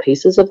multiple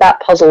pieces of that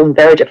puzzle in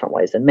very different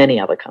ways than many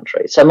other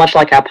countries. So much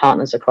like our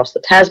partners across the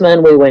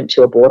Tasman, we went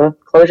to a border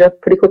closure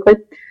pretty quickly,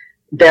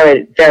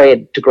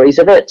 varied degrees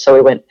of it. So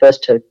we went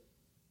first to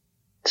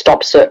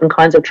stop certain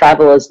kinds of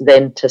travellers,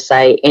 then to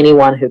say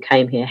anyone who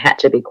came here had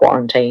to be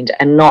quarantined,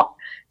 and not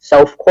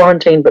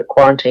self-quarantined, but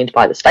quarantined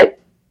by the state.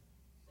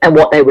 And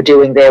what they were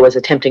doing there was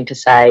attempting to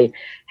say,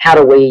 how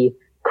do we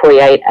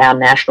create our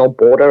national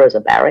border as a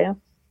barrier?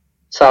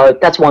 So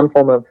that's one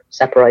form of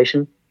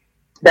separation.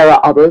 There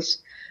are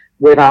others.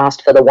 We've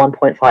asked for the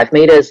 1.5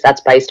 metres.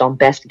 That's based on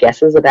best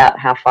guesses about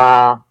how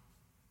far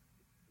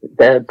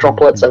the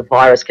droplets of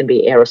virus can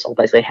be aerosol,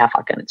 basically how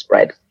far can it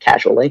spread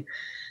casually.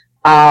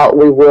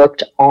 We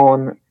worked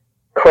on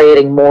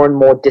creating more and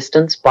more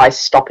distance by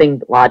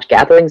stopping large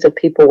gatherings of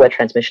people where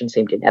transmission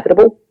seemed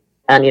inevitable.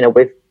 And,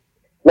 we've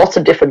lots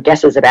of different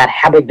guesses about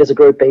how big does a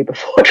group be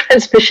before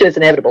transmission is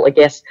inevitable. I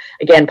guess,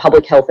 again,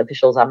 public health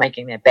officials are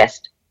making their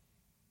best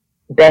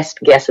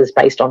guesses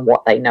based on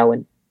what they know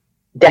and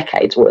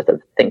decades worth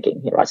of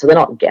thinking here, right? So they're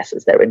not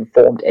guesses, they're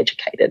informed,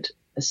 educated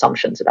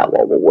assumptions about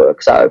what will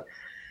work. So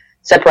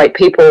separate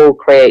people,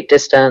 create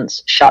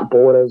distance, shut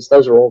borders,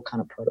 those are all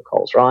kind of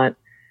protocols, right?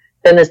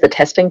 Then there's the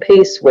testing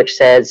piece, which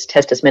says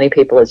test as many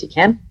people as you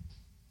can.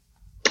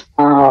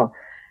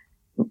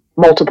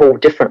 Multiple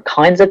different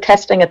kinds of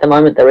testing. At the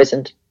moment, there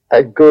isn't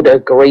a good,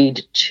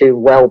 agreed to,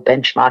 well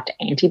benchmarked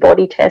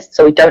antibody test.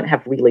 So we don't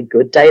have really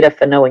good data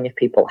for knowing if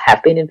people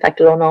have been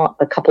infected or not.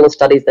 A couple of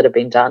studies that have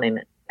been done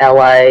in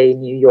LA,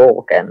 New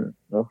York, and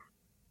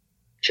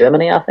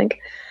Germany, I think.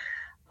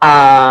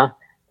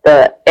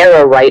 The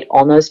error rate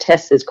on those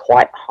tests is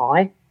quite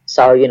high.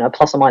 So,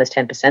 plus or minus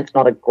 10% is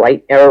not a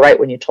great error rate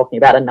when you're talking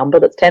about a number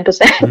that's 10%.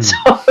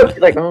 So it's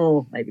like,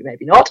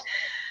 maybe not.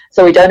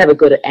 So we don't have a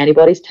good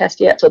antibodies test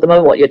yet. So at the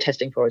moment, what you're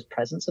testing for is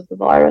presence of the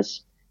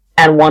virus.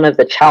 And one of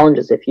the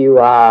challenges, if you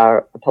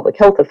are a public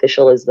health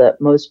official, is that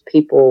most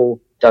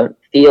people don't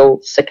feel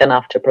sick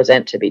enough to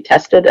present to be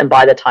tested. And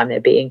by the time they're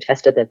being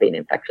tested, they've been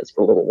infectious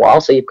for a little while.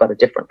 So you've got a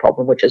different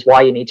problem, which is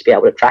why you need to be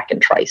able to track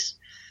and trace,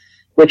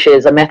 which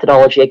is a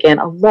methodology, again,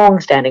 a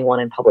long-standing one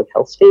in public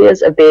health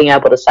spheres, of being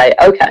able to say,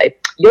 okay,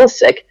 you're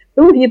sick.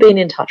 Who have you been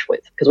in touch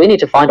with? Because we need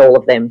to find all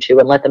of them too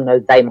and let them know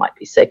they might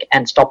be sick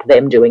and stop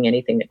them doing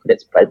anything that could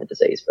spread the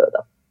disease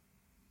further.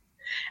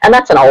 And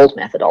that's an old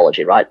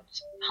methodology, right?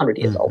 It's 100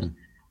 years old.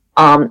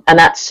 And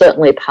that's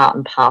certainly part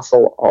and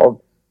parcel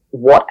of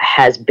what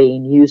has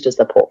been used as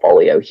the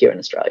portfolio here in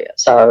Australia.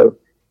 So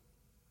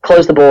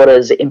close the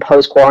borders,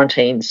 impose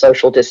quarantine,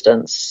 social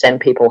distance,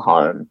 send people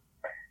home,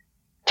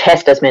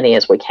 test as many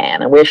as we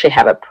can. And we actually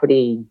have a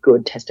pretty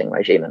good testing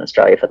regime in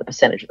Australia for the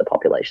percentage of the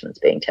population that's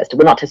being tested.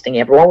 We're not testing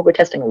everyone, but we're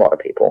testing a lot of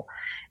people.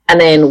 And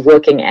then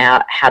working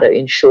out how to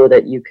ensure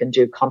that you can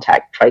do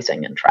contact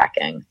tracing and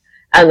tracking.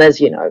 And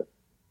there's,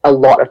 a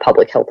lot of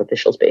public health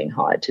officials being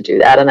hired to do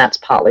that. And that's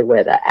partly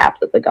where the app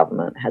that the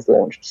government has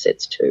launched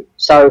sits too.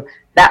 So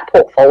that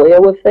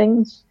portfolio of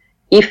things,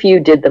 if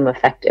you did them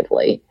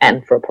effectively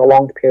and for a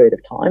prolonged period of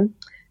time,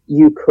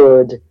 you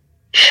could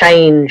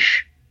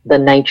change the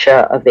nature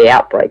of the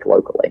outbreak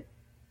locally.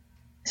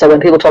 So when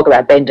people talk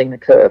about bending the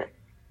curve,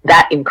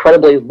 that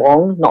incredibly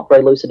long, not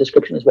very lucid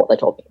description is what they're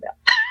talking about.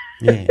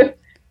 Yeah.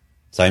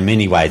 So in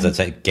many ways, it's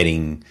like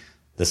getting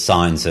the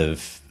signs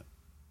of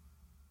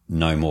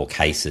no more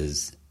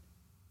cases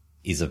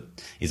is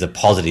a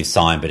positive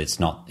sign, but it's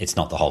not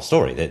the whole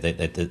story.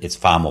 It's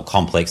far more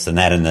complex than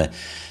that. And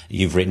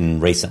you've written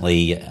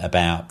recently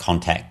about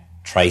contact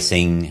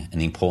tracing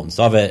and the importance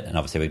of it. And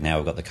obviously we've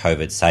got the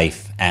COVID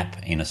Safe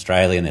app in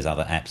Australia, and there's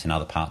other apps in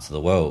other parts of the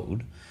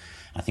world.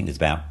 I think there's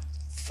about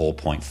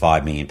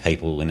 4.5 million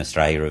people in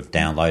Australia have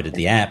downloaded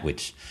the app,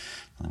 which,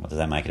 what does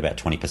that make it, about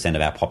 20%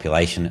 of our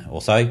population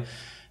or so.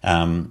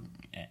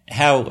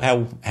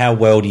 How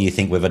well do you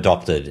think we've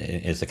adopted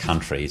as a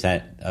country? Is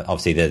that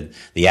obviously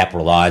the app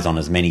relies on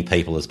as many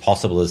people as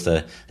possible as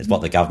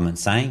what the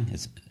government's saying?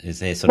 Is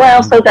there sort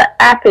of so the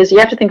app is, you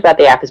have to think about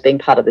the app as being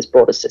part of this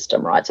broader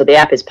system, right? So the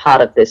app is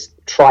part of this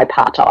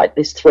tripartite,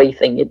 this three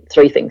things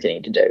you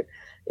need to do.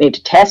 You need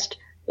to test,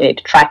 you need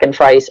to track and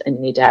trace, and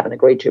you need to have an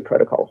agreed to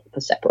protocol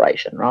for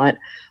separation, right?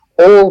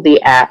 All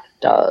the app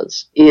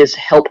does is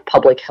help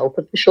public health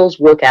officials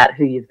work out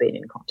who you've been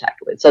in contact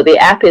with. So the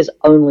app is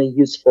only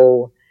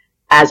useful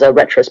as a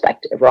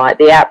retrospective, right?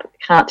 The app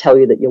can't tell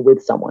you that you're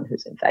with someone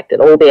who's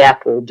infected. All the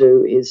app will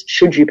do is,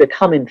 should you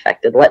become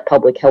infected, let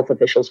public health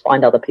officials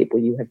find other people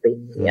you have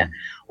been near.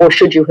 Or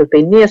should you have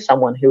been near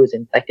someone who is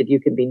infected,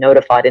 you can be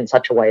notified in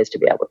such a way as to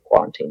be able to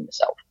quarantine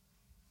yourself.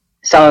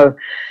 So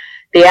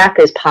the app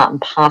is part and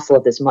parcel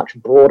of this much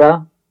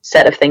broader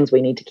set of things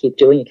we need to keep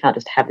doing. You can't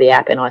just have the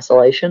app in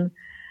isolation.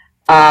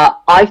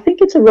 I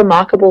think it's a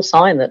remarkable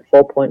sign that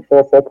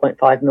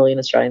 4.5 million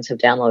Australians have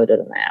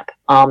downloaded an app.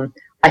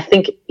 I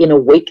think in a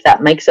week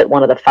that makes it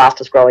one of the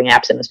fastest growing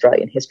apps in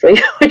Australian history,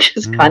 which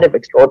is kind of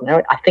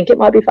extraordinary. I think it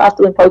might be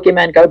faster than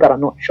Pokemon Go, but I'm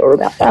not sure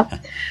about that.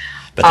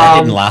 But that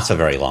didn't last for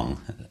very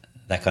long.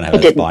 That kind of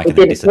had a spike and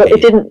then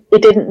disappeared.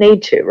 It didn't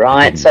need to,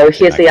 right? So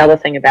here's the other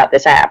thing about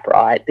this app,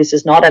 right? This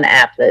is not an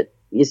app that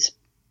is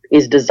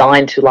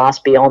designed to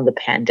last beyond the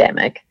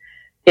pandemic.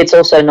 It's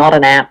also not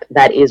an app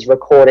that is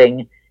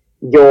recording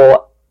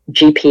your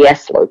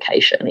GPS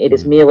location. It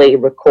is merely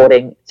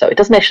recording, so it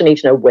doesn't actually need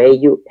to know where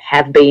you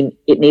have been.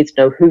 It needs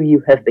to know who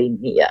you have been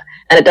near.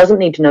 And it doesn't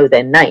need to know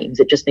their names.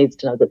 It just needs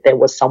to know that there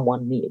was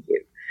someone near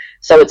you.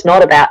 So it's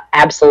not about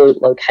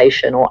absolute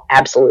location or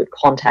absolute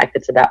contact.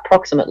 It's about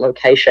proximate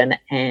location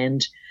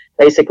and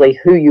basically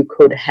who you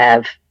could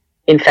have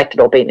infected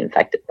or been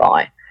infected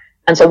by.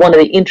 And so one of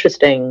the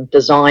interesting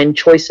design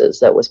choices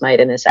that was made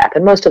in this app,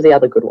 and most of the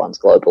other good ones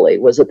globally,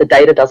 was that the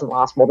data doesn't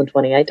last more than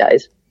 28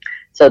 days.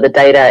 So the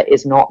data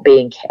is not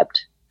being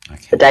kept.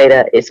 Okay. The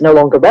data is no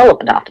longer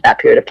relevant after that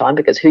period of time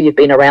because who you've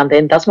been around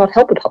then does not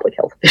help a public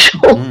health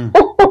official.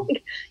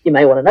 You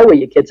may want to know where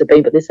your kids have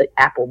been, but this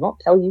app will not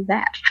tell you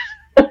that.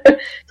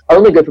 It's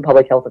only good for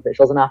public health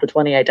officials, and after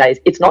 28 days,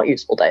 it's not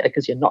useful data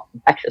because you're not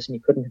infectious and you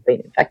couldn't have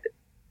been infected.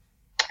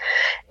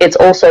 It's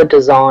also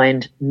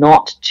designed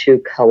not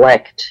to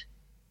collect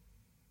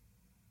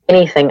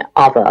anything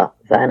other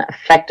than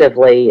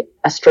effectively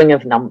a string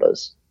of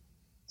numbers.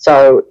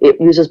 So it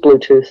uses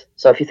Bluetooth.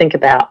 So if you think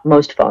about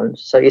most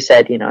phones, so you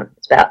said,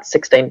 it's about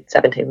 16,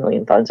 17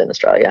 million phones in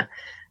Australia.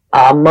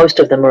 Most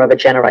of them are of a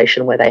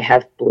generation where they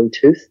have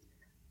Bluetooth.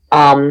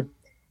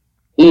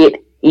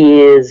 It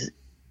is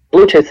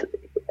Bluetooth,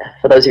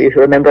 for those of you who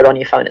remember it on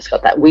your phone, it's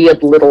got that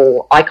weird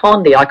little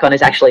icon. The icon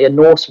is actually a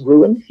Norse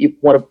rune. If you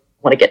want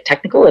to get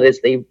technical, it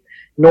is the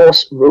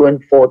Norse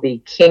rune for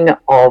the king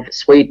of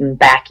Sweden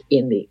back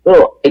in the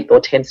 8th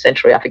or 10th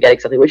century, I forget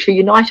exactly which, who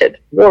united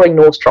warring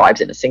Norse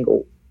tribes in a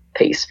single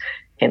piece,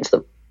 hence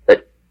the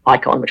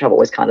icon, which I've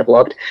always kind of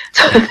loved.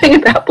 So the thing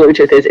about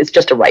Bluetooth is it's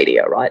just a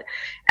radio, right?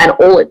 And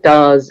all it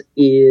does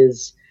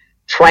is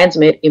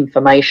transmit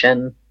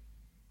information,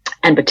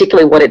 and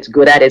particularly what it's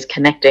good at is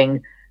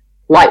connecting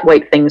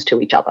lightweight things to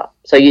each other.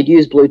 So you'd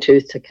use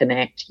Bluetooth to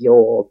connect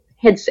your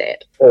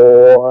headset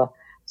or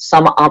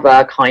some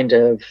other kind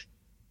of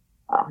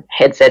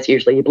headsets.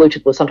 Usually your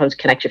Bluetooth will sometimes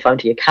connect your phone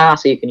to your car,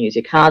 so you can use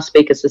your car's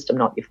speaker system,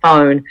 not your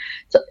phone.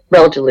 It's a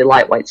relatively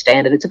lightweight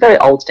standard. It's a very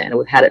old standard.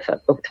 We've had it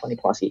for 20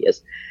 plus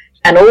years.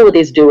 And all it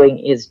is doing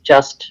is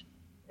just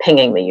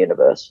pinging the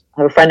universe.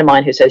 I have a friend of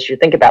mine who says you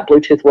think about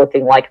Bluetooth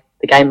working like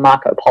the game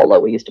Marco Polo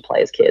we used to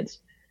play as kids.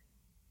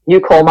 You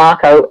call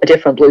Marco, a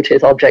different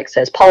Bluetooth object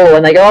says Polo,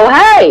 and they go, oh,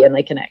 hey, and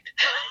they connect.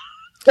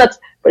 That's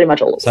pretty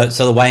much all it is.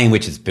 So the way in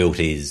which it's built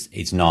is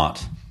it's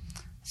not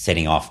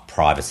setting off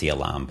privacy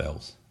alarm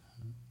bells.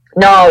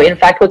 No, in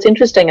fact, what's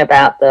interesting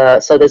about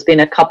so there's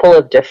been a couple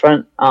of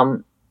different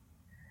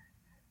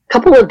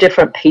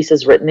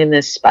pieces written in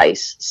this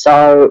space.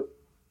 So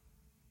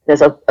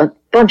there's a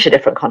bunch of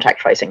different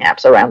contact tracing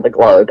apps around the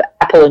globe.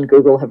 Apple and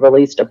Google have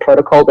released a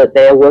protocol that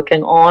they're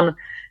working on.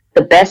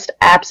 The best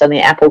apps and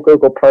the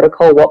Apple-Google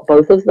protocol, what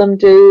both of them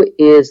do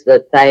is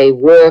that they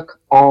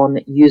work on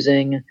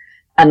using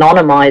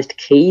anonymized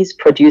keys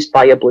produced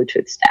by your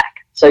Bluetooth stack.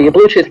 So your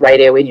Bluetooth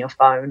radio in your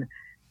phone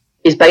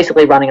is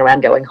basically running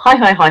around going, hi,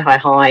 hi, hi, hi,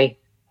 hi,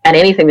 and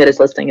anything that is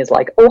listening is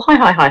like, oh, hi,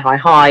 hi, hi, hi,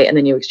 hi, and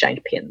then you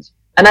exchange pins.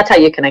 And that's how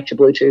you connect your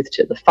Bluetooth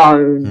to the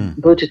phone,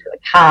 Bluetooth to the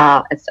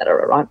car,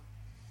 etc., right?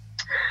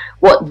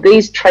 What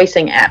these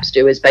tracing apps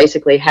do is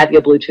basically have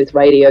your Bluetooth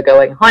radio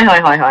going, hi, hi,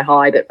 hi, hi,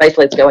 hi, but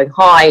basically it's going,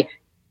 hi,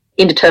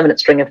 interminable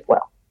string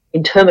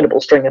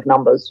of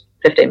numbers,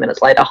 15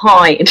 minutes later,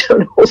 hi,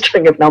 interminable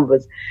string of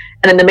numbers.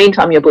 And in the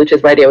meantime, your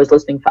Bluetooth radio is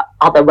listening for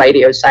other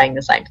radios saying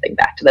the same thing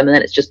back to them, and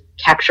then it's just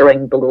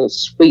capturing the little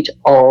suite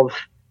of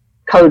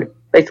code,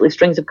 basically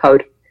strings of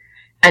code.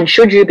 And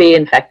should you be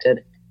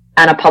infected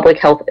and a public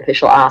health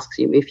official asks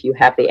you if you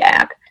have the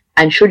app,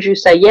 and should you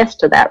say yes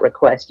to that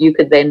request, you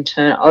could then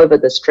turn over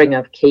the string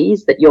of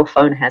keys that your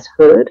phone has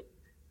heard.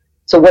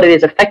 So what it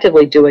is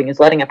effectively doing is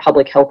letting a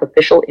public health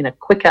official in a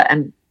quicker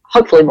and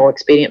hopefully more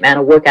expedient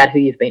manner work out who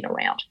you've been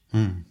around.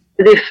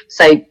 But if,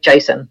 say,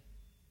 Jason,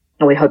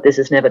 and we hope this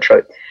is never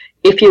true,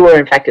 if you were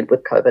infected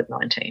with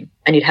COVID-19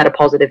 and you'd had a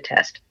positive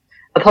test,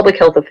 a public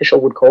health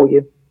official would call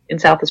you in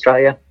South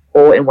Australia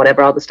or in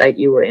whatever other state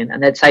you were in,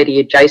 and they'd say to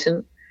you,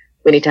 Jason,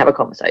 we need to have a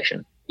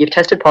conversation. You've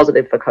tested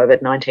positive for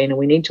COVID-19 and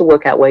we need to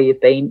work out where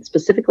you've been,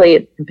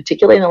 specifically and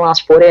particularly in the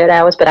last 48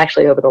 hours, but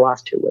actually over the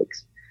last 2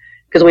 weeks.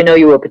 Because we know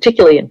you were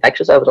particularly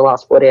infectious over the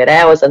last 48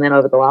 hours, and then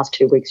over the last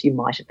 2 weeks you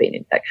might have been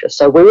infectious.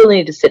 So we really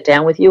need to sit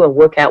down with you and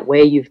work out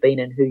where you've been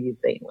and who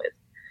you've been with.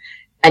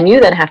 And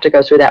you then have to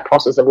go through that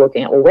process of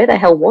looking at, well, where the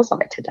hell was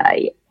I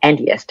today and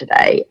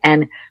yesterday?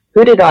 And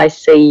who did I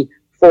see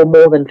for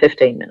more than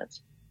 15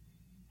 minutes?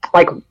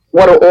 Like,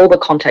 what are all the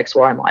contexts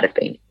where I might have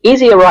been?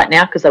 Easier right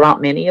now because there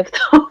aren't many of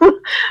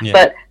them. Yeah.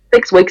 But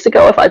 6 weeks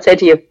ago, if I'd said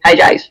to you, hey,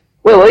 Jace,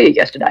 where were you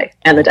yesterday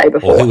and the day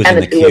before? Or who was and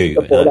in the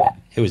queue?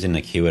 Who was in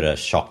the queue at a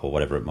shop or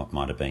whatever it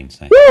might have been?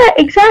 So. Yeah,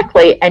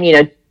 exactly. And,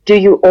 do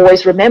you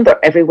always remember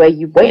everywhere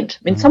you went?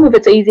 I mean, some of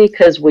it's easy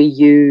because we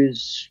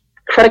use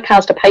credit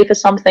cards to pay for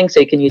something, so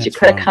you can use your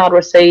credit card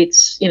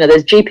receipts. You know,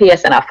 there's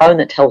GPS in our phone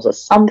that tells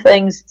us some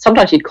things.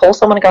 Sometimes you'd call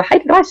someone and go, hey,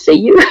 did I see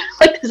you?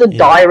 Like, there's a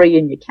diary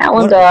in your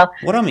calendar.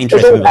 What I'm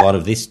interested with a lot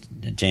of this,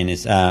 Jen,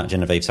 is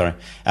Genevieve,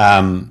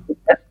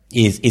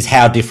 is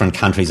how different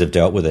countries have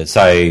dealt with it.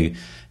 So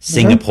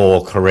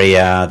Singapore,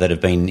 Korea, that have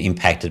been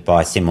impacted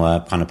by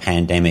similar kind of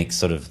pandemics,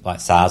 sort of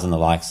like SARS and the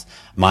likes.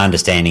 My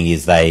understanding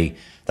is they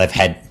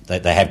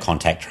have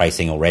contact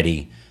tracing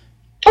already.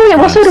 Oh yeah,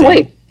 well, so do we.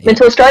 Yeah. I mean,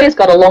 so Australia's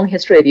got a long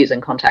history of using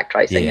contact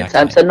tracing. Yeah,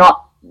 okay. So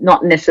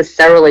not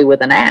necessarily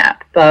with an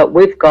app, but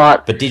we've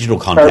got... But digital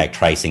contact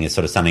tracing is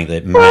sort of something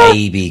that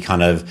maybe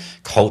kind of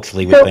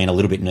culturally we've been a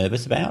little bit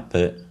nervous about,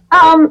 but...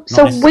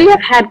 So we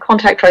have had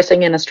contact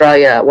tracing in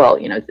Australia. Well,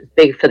 you know, it's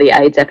big for the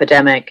AIDS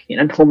epidemic. You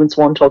know, Norman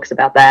Swan talks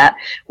about that.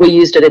 We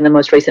used it in the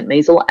most recent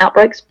measles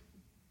outbreaks.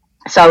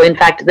 So, in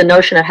fact, the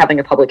notion of having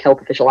a public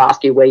health official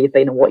ask you where you've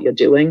been and what you're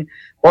doing,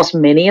 whilst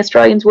many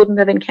Australians wouldn't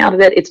have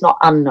encountered it, it's not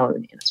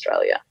unknown in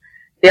Australia.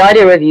 The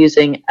idea of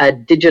using a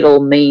digital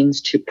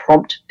means to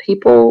prompt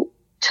people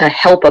to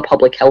help a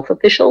public health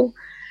official,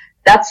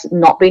 that's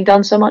not been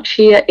done so much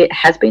here. It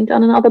has been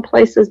done in other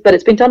places, but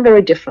it's been done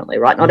very differently,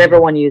 right? Not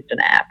everyone used an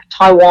app.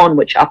 Taiwan,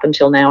 which up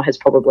until now has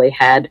probably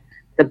had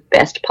the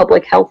best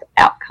public health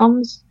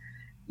outcomes,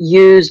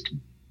 used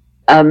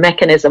a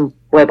mechanism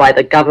whereby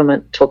the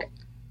government took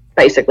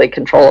basically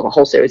control of a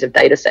whole series of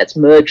data sets,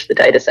 merged the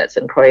data sets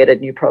and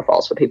created new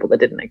profiles for people that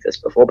didn't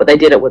exist before. But they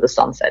did it with a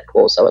sunset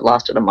clause, so it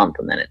lasted a month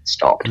and then it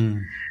stopped.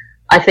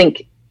 I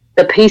think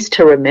the piece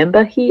to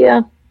remember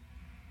here,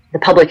 the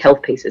public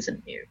health piece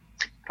isn't new.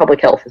 Public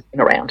health has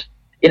been around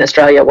in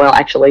Australia. Well,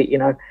 actually, you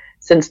know,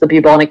 since the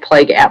bubonic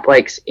plague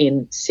outbreaks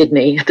in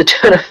Sydney at the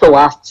turn of the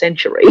last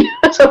century.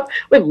 So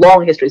we have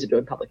long histories of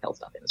doing public health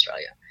stuff in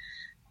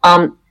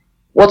Australia.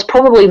 What's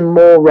probably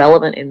more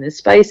relevant in this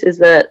space is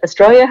that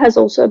Australia has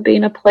also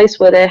been a place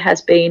where there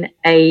has been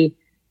a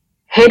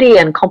heady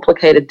and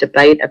complicated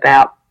debate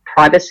about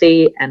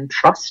privacy and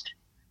trust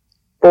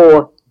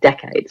for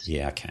decades.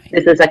 Yeah, okay.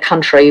 This is a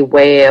country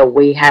where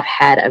we have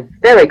had a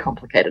very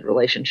complicated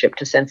relationship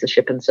to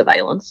censorship and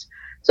surveillance.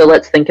 So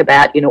let's think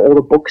about, you know, all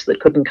the books that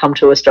couldn't come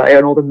to Australia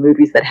and all the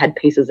movies that had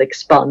pieces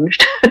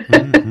expunged.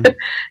 You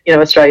know,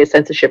 Australia's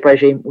censorship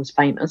regime was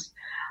famous.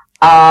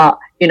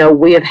 You know,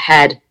 we have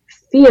had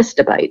fierce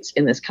debates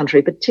in this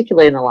country,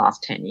 particularly in the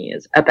last 10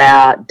 years,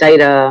 about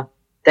data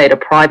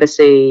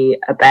privacy,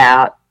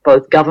 about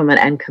both government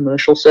and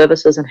commercial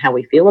services and how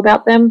we feel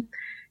about them.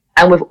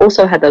 And we've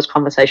also had those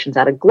conversations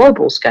at a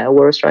global scale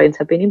where Australians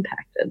have been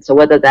impacted. So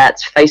whether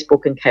that's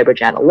Facebook and Cambridge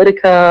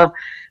Analytica,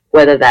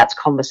 whether that's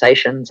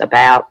conversations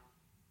about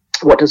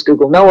what does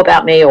Google know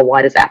about me or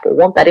why does Apple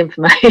want that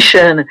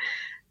information,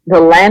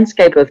 the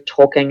landscape of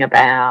talking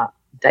about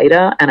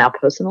data and our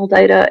personal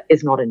data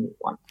is not a new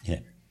one. Yeah.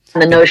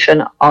 And the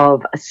notion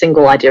of a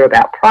single idea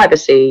about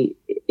privacy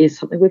is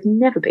something we've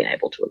never been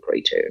able to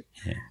agree to.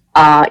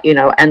 Yeah. You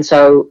know, and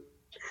so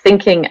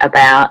thinking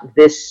about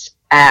this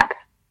app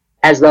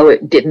as though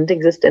it didn't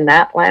exist in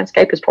that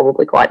landscape is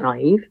probably quite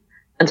naive.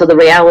 And so the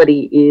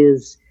reality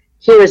is,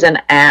 here is an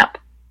app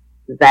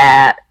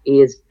that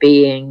is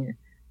being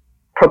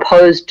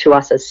proposed to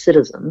us as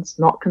citizens,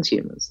 not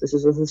consumers. This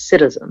is as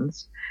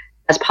citizens,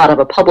 as part of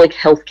a public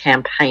health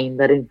campaign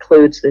that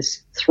includes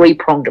this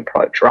three-pronged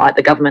approach, right?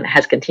 The government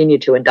has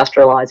continued to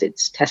industrialize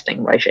its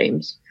testing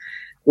regimes.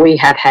 We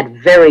have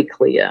had very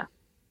clear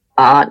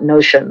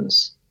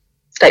notions,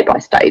 state by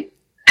state,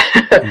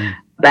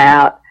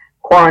 about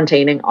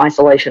quarantining,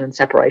 isolation and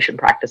separation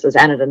practices,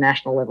 and at a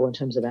national level in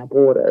terms of our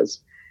borders.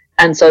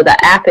 And so the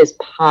app is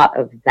part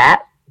of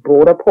that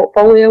broader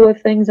portfolio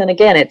of things. And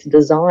again, it's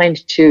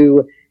designed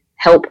to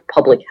help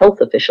public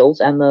health officials,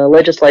 and the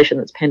legislation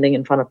that's pending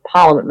in front of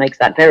Parliament makes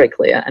that very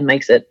clear and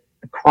makes it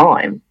a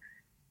crime,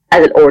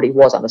 as it already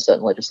was under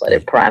certain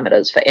legislative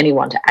parameters, for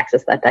anyone to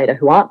access that data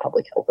who aren't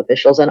public health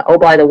officials. And oh,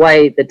 by the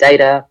way, the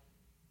data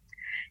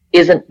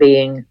isn't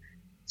being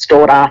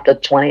stored after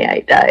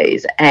 28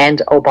 days.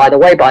 And oh, by the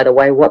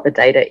way, what the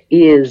data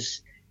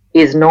is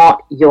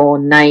not your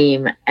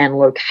name and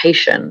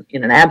location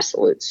in an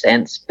absolute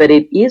sense, but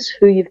it is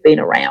who you've been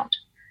around.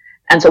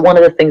 And so one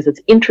of the things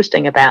that's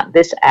interesting about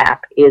this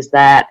app is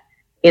that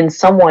in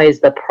some ways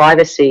the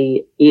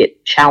privacy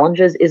it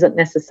challenges isn't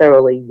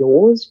necessarily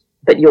yours,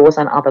 but yours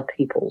and other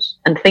people's.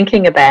 And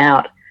thinking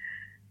about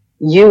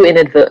you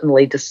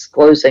inadvertently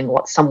disclosing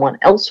what someone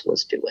else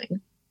was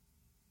doing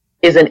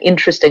is an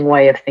interesting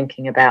way of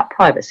thinking about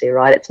privacy,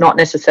 right? It's not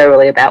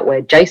necessarily about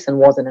where Jason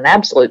was in an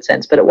absolute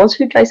sense, but it was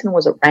who Jason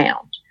was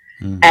around.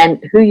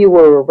 And who you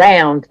were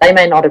around, they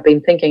may not have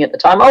been thinking at the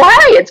time, oh,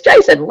 hey, it's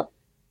Jason.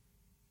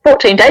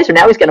 14 days from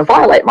now, he's going to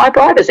violate my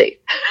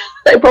privacy.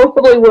 They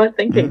probably weren't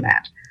thinking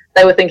that.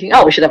 They were thinking,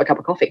 oh, we should have a cup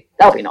of coffee.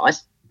 That'll be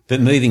nice.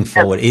 But moving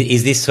forward,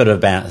 is this sort of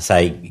about,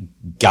 say,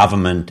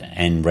 government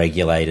and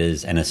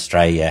regulators, and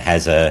Australia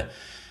has a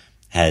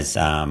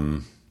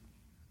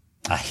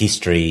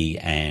history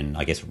and,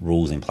 I guess,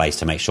 rules in place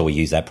to make sure we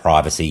use that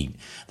privacy,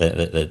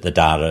 the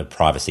data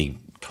privacy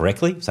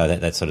correctly. So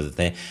that's sort of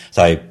there.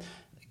 So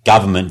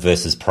government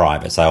versus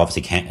private. So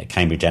obviously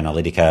Cambridge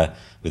Analytica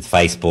with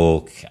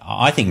Facebook.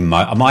 I think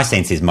my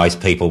sense is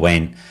most people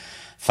went,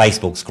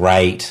 Facebook's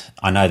great.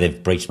 I know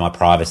they've breached my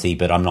privacy,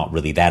 but I'm not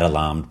really that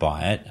alarmed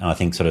by it. And I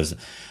think on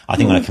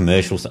a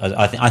commercial,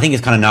 I think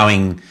it's kind of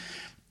knowing,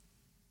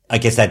 I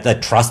guess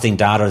that trusting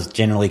data is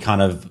generally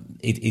kind of,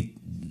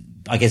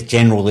 I guess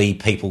generally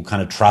people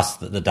kind of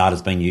trust that the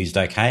data's been used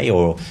okay,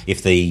 or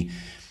if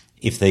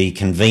the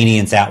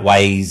convenience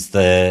outweighs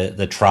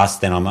the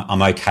trust, then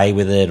I'm okay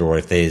with it, or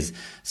if there's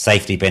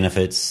safety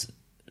benefits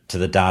to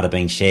the data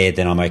being shared,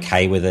 then I'm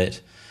okay with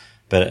it.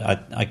 But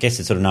I guess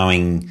it's sort of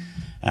knowing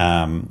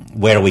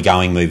where are we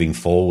going moving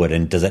forward,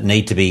 and does it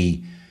need to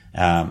be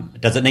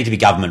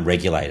government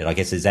regulated? I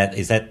guess is that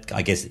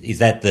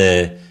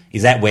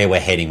where we're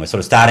heading? We're sort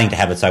of starting to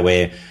have it so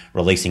we're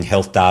releasing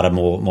health data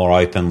more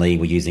openly.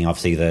 We're using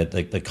obviously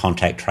the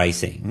contact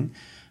tracing.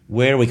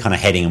 Where are we kind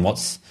of heading, and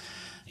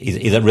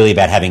is it really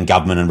about having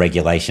government and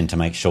regulation to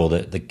make sure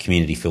that the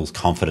community feels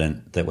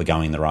confident that we're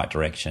going in the right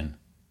direction?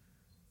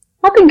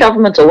 I think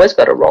government's always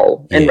got a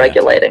role in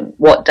regulating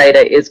what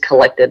data is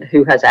collected,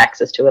 who has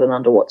access to it, and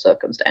under what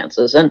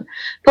circumstances. And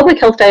public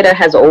health data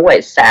has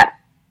always sat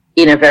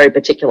in a very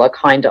particular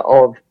kind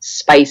of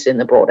space in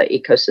the broader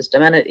ecosystem,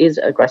 and it is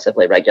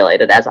aggressively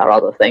regulated, as are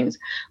other things.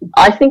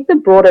 I think the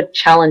broader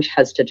challenge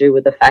has to do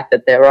with the fact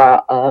that there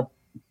are a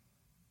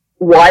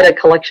wider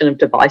collection of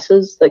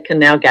devices that can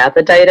now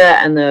gather data,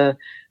 and the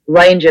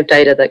range of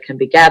data that can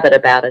be gathered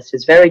about us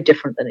is very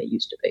different than it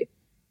used to be.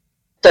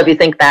 So if you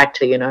think back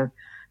to,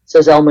 Sir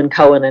Zelman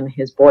Cohen and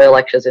his Boyer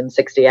lectures in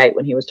 1968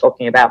 when he was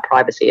talking about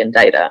privacy and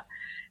data,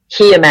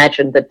 he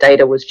imagined that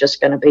data was just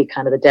going to be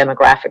kind of the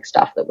demographic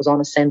stuff that was on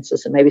a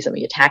census and maybe some of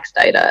your tax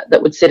data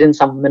that would sit in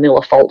some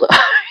manila folder.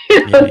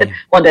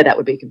 One day that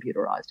would be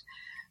computerized.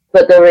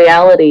 But the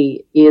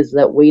reality is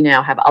that we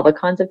now have other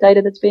kinds of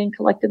data that's being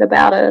collected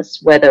about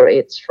us, whether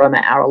it's from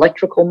our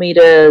electrical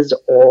meters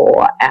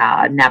or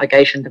our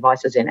navigation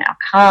devices in our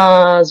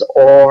cars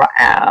or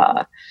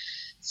our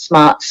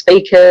smart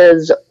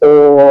speakers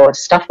or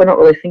stuff we're not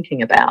really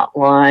thinking about,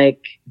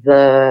 like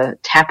the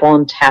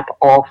tap-on,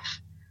 tap-off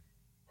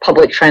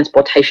public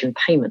transportation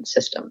payment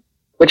system,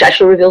 which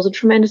actually reveals a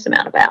tremendous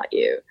amount about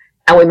you.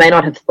 And we may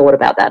not have thought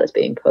about that as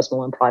being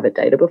personal and private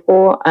data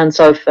before. And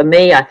so for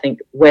me, I think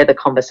where the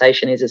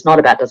conversation is, it's not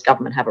about does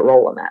government have a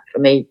role in that. For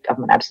me,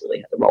 government absolutely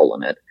has a role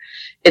in it.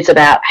 It's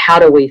about how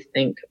do we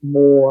think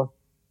more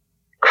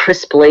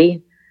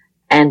crisply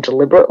and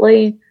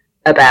deliberately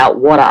about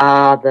what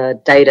are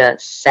the data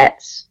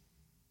sets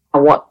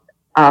and what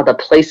are the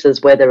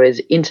places where there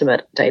is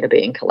intimate data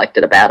being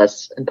collected about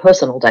us and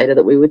personal data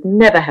that we would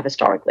never have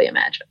historically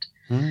imagined.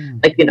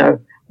 Like,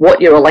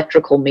 what your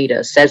electrical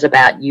meter says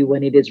about you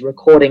when it is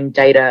recording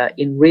data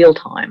in real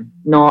time,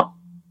 not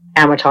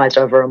amortized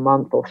over a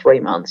month or 3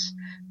 months,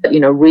 but,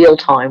 real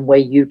time, where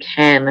you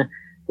can,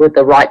 with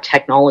the right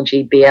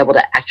technology, be able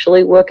to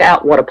actually work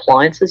out what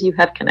appliances you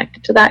have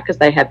connected to that because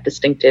they have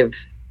distinctive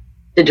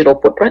digital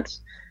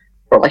footprints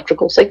for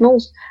electrical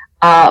signals,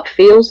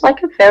 feels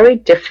like a very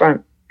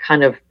different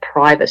kind of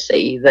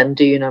privacy than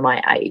do you know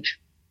my age?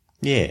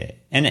 Yeah.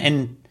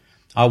 And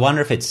I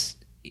wonder if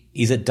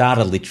is it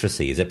data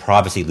literacy? Is it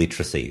privacy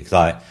literacy? Because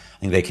I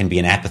think there can be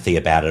an apathy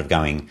about it of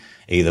going,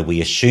 either we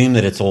assume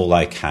that it's all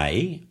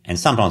okay, and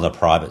sometimes on the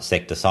private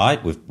sector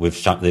side, we've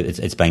shown,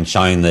 it's been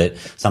shown that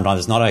sometimes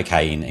it's not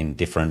okay in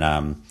different,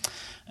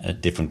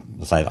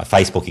 let's say like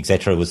Facebook,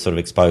 etc., was sort of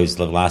exposed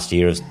last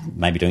year as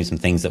maybe doing some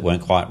things that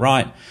weren't quite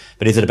right.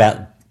 But is it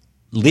about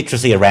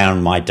literacy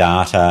around my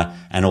data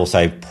and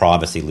also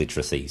privacy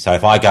literacy? So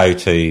if I go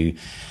to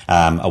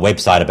a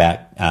website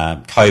about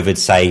COVID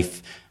safe,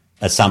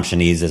 assumption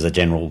is as a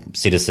general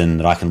citizen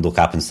that I can look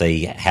up and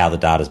see how the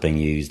data is being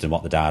used and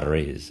what the data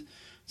is.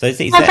 So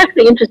it's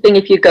actually interesting.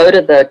 If you go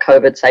to the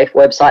COVID safe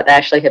website, they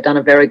actually have done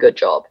a very good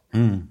job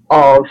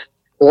of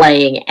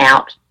laying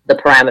out the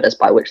parameters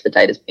by which the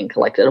data is being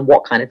collected and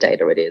what kind of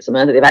data it is. I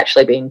mean, they've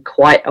actually been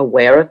quite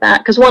aware of that,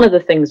 because one of the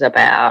things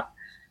about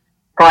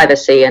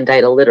privacy and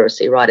data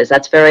literacy, right, is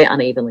that's very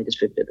unevenly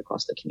distributed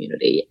across the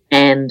community.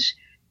 And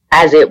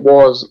as it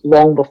was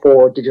long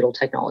before digital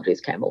technologies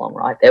came along,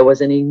 right, there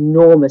was an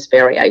enormous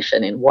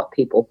variation in what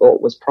people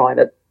thought was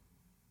private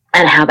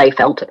and how they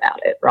felt about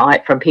it,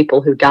 right, from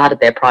people who guarded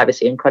their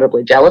privacy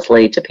incredibly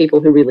jealously to people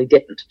who really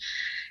didn't.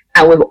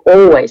 And we've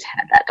always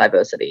had that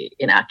diversity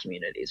in our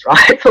communities,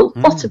 right, for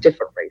lots of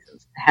different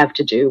reasons. They have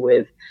to do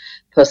with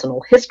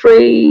personal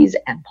histories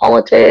and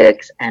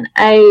politics and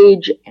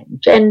age and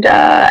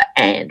gender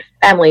and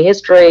family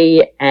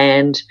history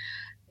and,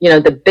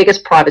 the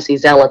biggest privacy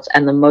zealots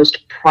and the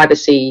most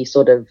privacy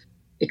sort of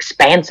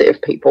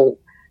expansive people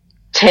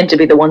tend to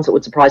be the ones that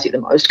would surprise you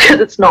the most, because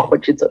it's not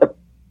what you'd sort of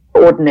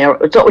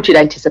it's not what you'd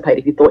anticipate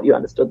if you thought you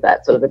understood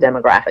that, sort of the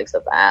demographics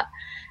of that.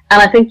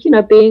 And I think,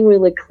 being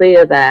really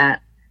clear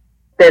that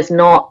there's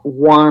not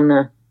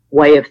one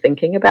way of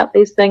thinking about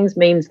these things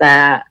means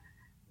that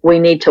we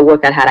need to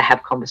work out how to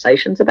have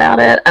conversations about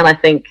it. And I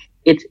think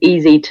it's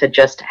easy to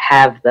just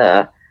have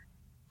the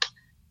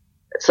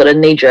sort of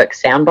knee-jerk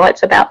sound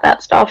bites about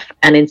that stuff,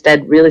 and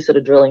instead really sort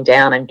of drilling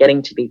down and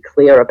getting to be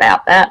clear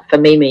about that, for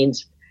me,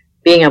 means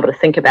being able to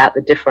think about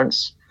the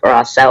difference for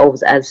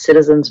ourselves as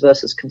citizens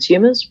versus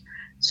consumers.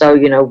 So,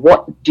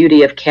 what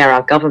duty of care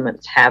our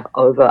governments have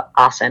over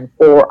us and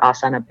for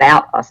us and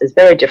about us is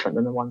very different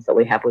than the ones that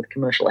we have with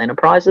commercial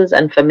enterprises.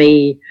 And for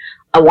me,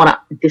 I want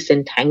to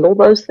disentangle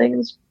those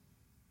things,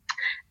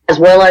 as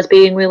well as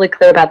being really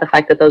clear about the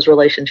fact that those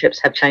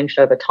relationships have changed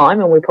over time,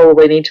 and we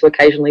probably need to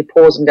occasionally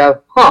pause and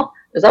go,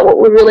 is that what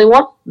we really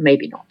want?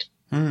 Maybe not.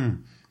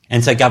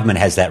 And so government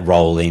has that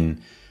role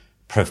in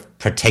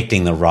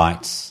protecting the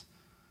rights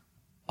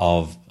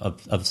of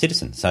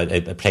citizens, so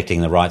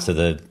protecting the rights of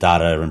the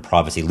data and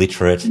privacy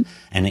literate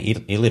and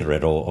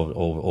illiterate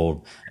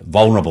or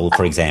vulnerable,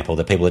 for example,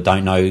 the people that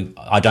don't know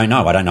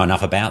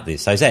enough about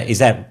this. So is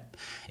that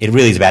it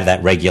really is about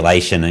that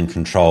regulation and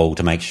control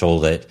to make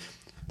sure that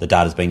the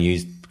data is being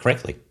used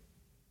correctly?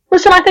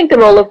 Listen, I think the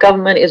role of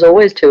government is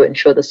always to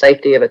ensure the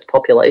safety of its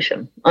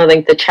population. I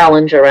think the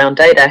challenge around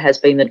data has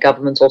been that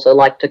governments also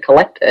like to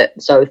collect it.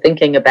 So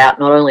thinking about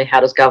not only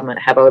how does government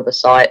have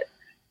oversight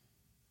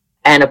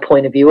and a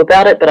point of view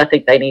about it, but I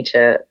think they need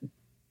to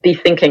be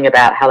thinking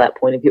about how that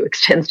point of view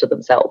extends to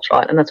themselves,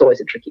 right? And that's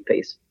always a tricky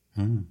piece.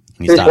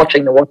 Who's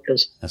watching the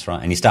watchers? That's right.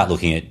 And you start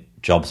looking at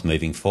jobs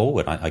moving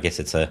forward. I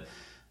guess it's one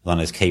of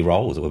those key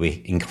roles where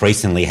we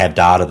increasingly have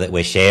data that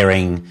we're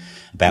sharing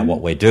about what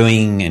we're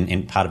doing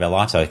and part of our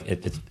life. So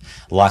it's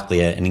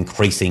likely an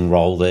increasing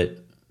role that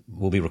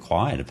will be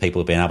required of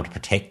people being able to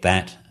protect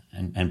that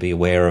and be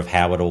aware of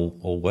how it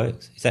all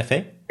works. Is that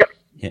fair?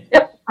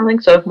 Yep. I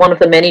think so. One of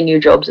the many new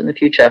jobs in the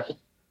future.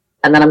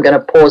 And then I'm going to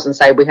pause and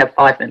say we have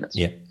 5 minutes.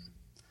 Yeah.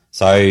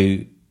 So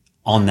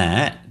on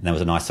that was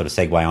a nice sort of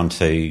segue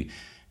onto,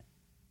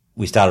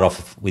 we started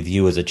off with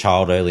you as a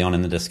child early on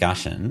in the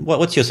discussion.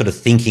 What's your sort of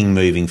thinking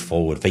moving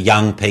forward for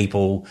young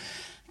people,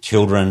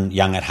 children,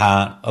 young at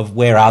heart, of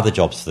where are the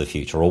jobs for the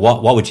future? Or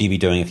what would you be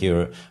doing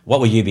what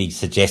would you be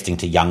suggesting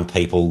to young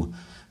people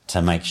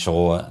to make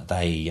sure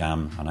they,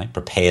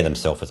 prepare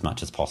themselves as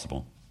much as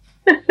possible?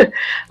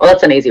 Well,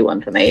 that's an easy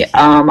one for me.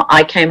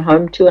 I came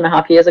home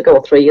 2.5 years ago,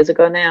 or 3 years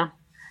ago now,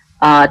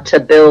 to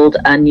build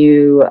a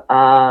new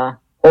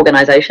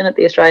organisation at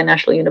the Australian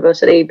National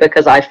University,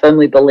 because I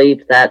firmly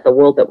believed that the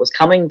world that was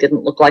coming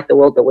didn't look like the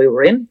world that we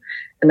were in,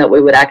 and that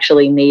we would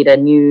actually need a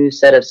new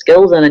set of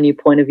skills and a new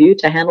point of view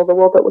to handle the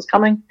world that was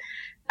coming.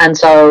 And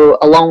so,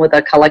 along with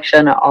a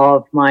collection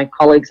of my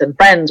colleagues and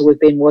friends, we've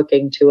been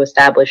working to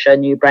establish a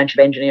new branch of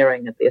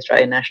engineering at the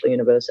Australian National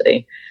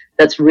University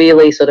that's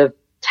really sort of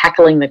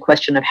tackling the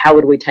question of how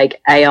would we take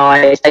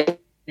AI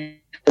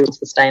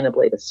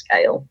sustainably to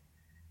scale.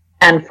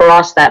 And for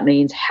us, that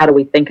means how do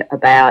we think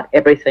about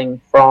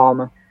everything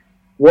from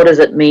what does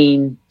it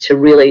mean to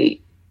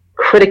really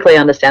critically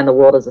understand the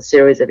world as a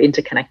series of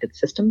interconnected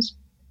systems?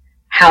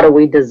 How do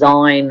we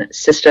design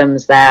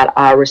systems that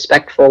are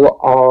respectful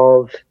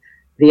of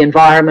the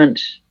environment,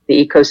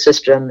 the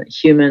ecosystem,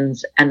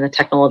 humans, and the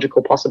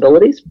technological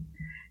possibilities?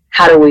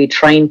 How do we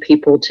train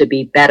people to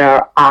be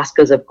better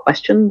askers of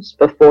questions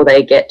before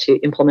they get to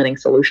implementing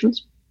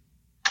solutions?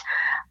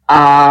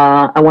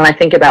 And when I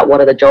think about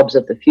what are the jobs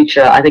of the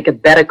future, I think a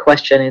better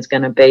question is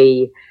going to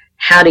be,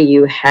 how do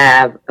you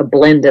have a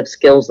blend of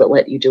skills that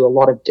let you do a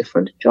lot of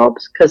different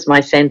jobs? Because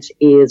my sense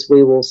is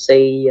we will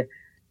see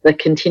the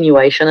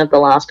continuation of the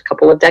last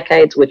couple of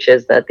decades, which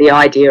is that the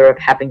idea of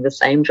having the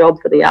same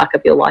job for the arc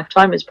of your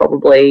lifetime is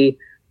probably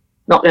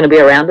not going to be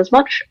around as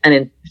much, and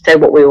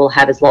instead what we will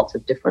have is lots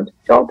of different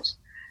jobs.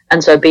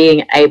 And so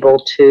being able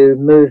to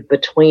move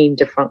between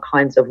different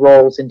kinds of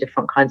roles in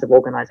different kinds of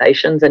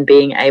organizations and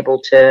being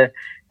able to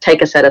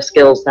take a set of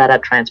skills that are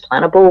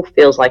transplantable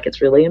feels like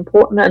it's really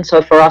important. And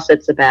so for us,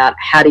 it's about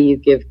how do you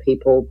give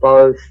people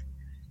both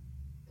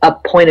a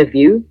point of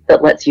view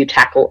that lets you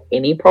tackle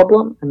any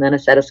problem, and then a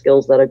set of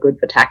skills that are good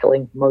for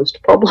tackling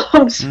most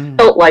problems.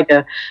 Felt like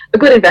a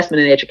good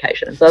investment in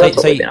education. And so that's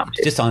what we've been up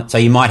to. So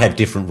you might have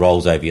different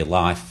roles over your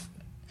life,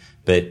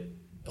 but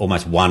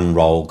almost one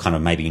role kind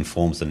of maybe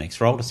informs the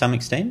next role to some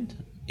extent?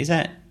 Is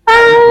that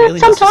really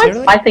sometimes?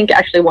 I think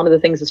actually one of the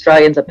things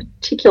Australians are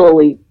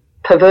particularly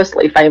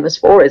perversely famous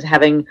for is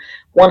having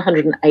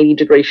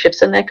 180-degree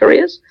shifts in their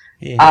careers.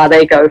 Yeah.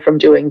 They go from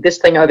doing this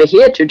thing over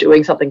here to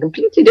doing something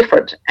completely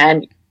different.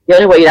 And the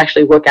only way you'd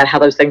actually work out how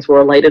those things were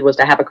related was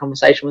to have a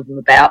conversation with them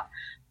about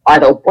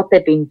either what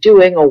they'd been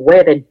doing or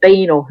where they'd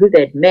been or who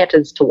they'd met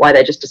as to why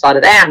they just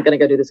decided, I'm going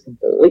to go do this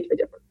completely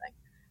different thing.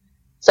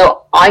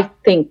 So I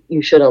think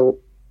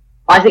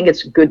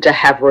it's good to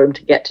have room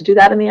to get to do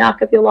that in the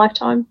arc of your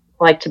lifetime.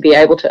 Like to be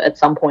able to at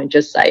some point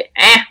just say,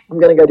 I'm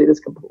going to go do this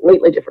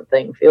completely different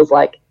thing feels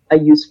like a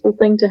useful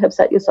thing to have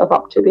set yourself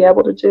up to be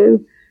able to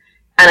do.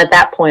 And at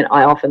that point,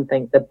 I often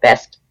think the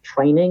best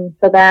training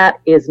for that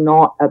is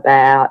not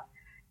about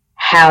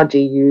how do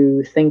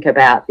you think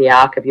about the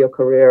arc of your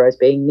career as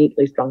being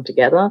neatly strung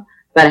together,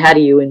 but how do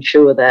you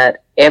ensure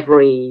that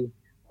every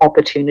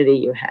opportunity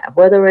you have,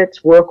 whether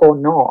it's work or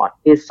not,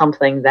 is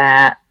something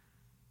that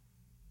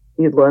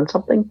you learn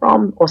something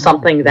from or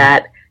something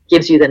that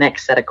gives you the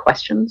next set of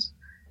questions.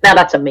 Now,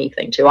 that's a me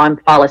thing too. I'm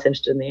far less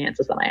interested in the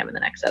answers than I am in the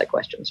next set of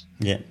questions.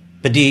 Yeah.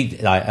 But do you,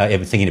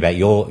 ever thinking about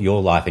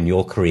your life and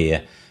your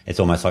career, it's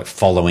almost like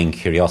following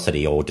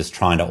curiosity or just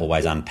trying to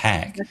always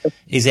unpack.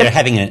 Is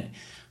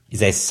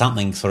there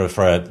something sort of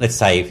let's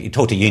say if you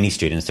talk to uni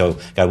students, they'll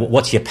go,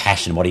 what's your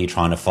passion? What are you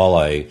trying to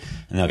follow? And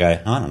they'll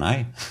go, I don't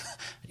know.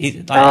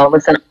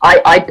 Listen,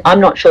 I'm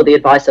not sure the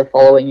advice of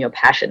following your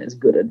passion is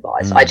good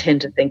advice. I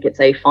tend to think it's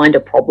find a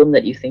problem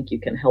that you think you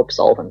can help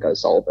solve and go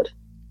solve it.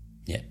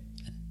 Yeah.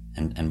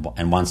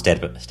 And one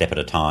step at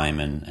a time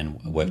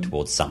and work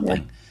towards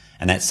something. Yeah.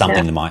 And that's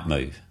something that might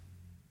move.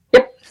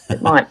 Yep,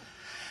 it might.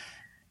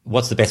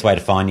 What's the best way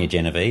to find you,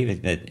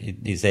 Genevieve?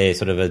 Is there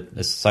sort of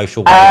a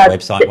social way,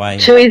 website way?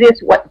 Two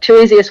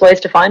easiest ways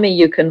to find me.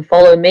 You can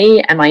follow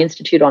me and my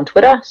institute on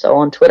Twitter. So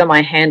on Twitter,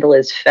 my handle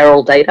is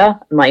Feral Data.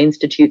 My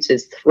institute's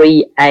is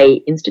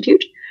 3A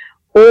Institute.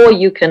 Or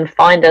you can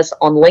find us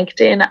on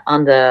LinkedIn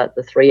under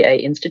the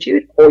 3A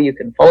Institute, or you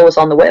can follow us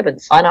on the web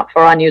and sign up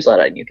for our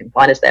newsletter. And you can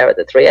find us there at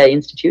the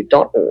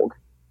 3ainstitute.org.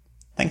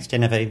 Thanks,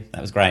 Genevieve.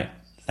 That was great.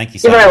 Thank you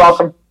so much. You're very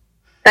welcome.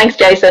 Thanks,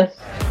 Jason.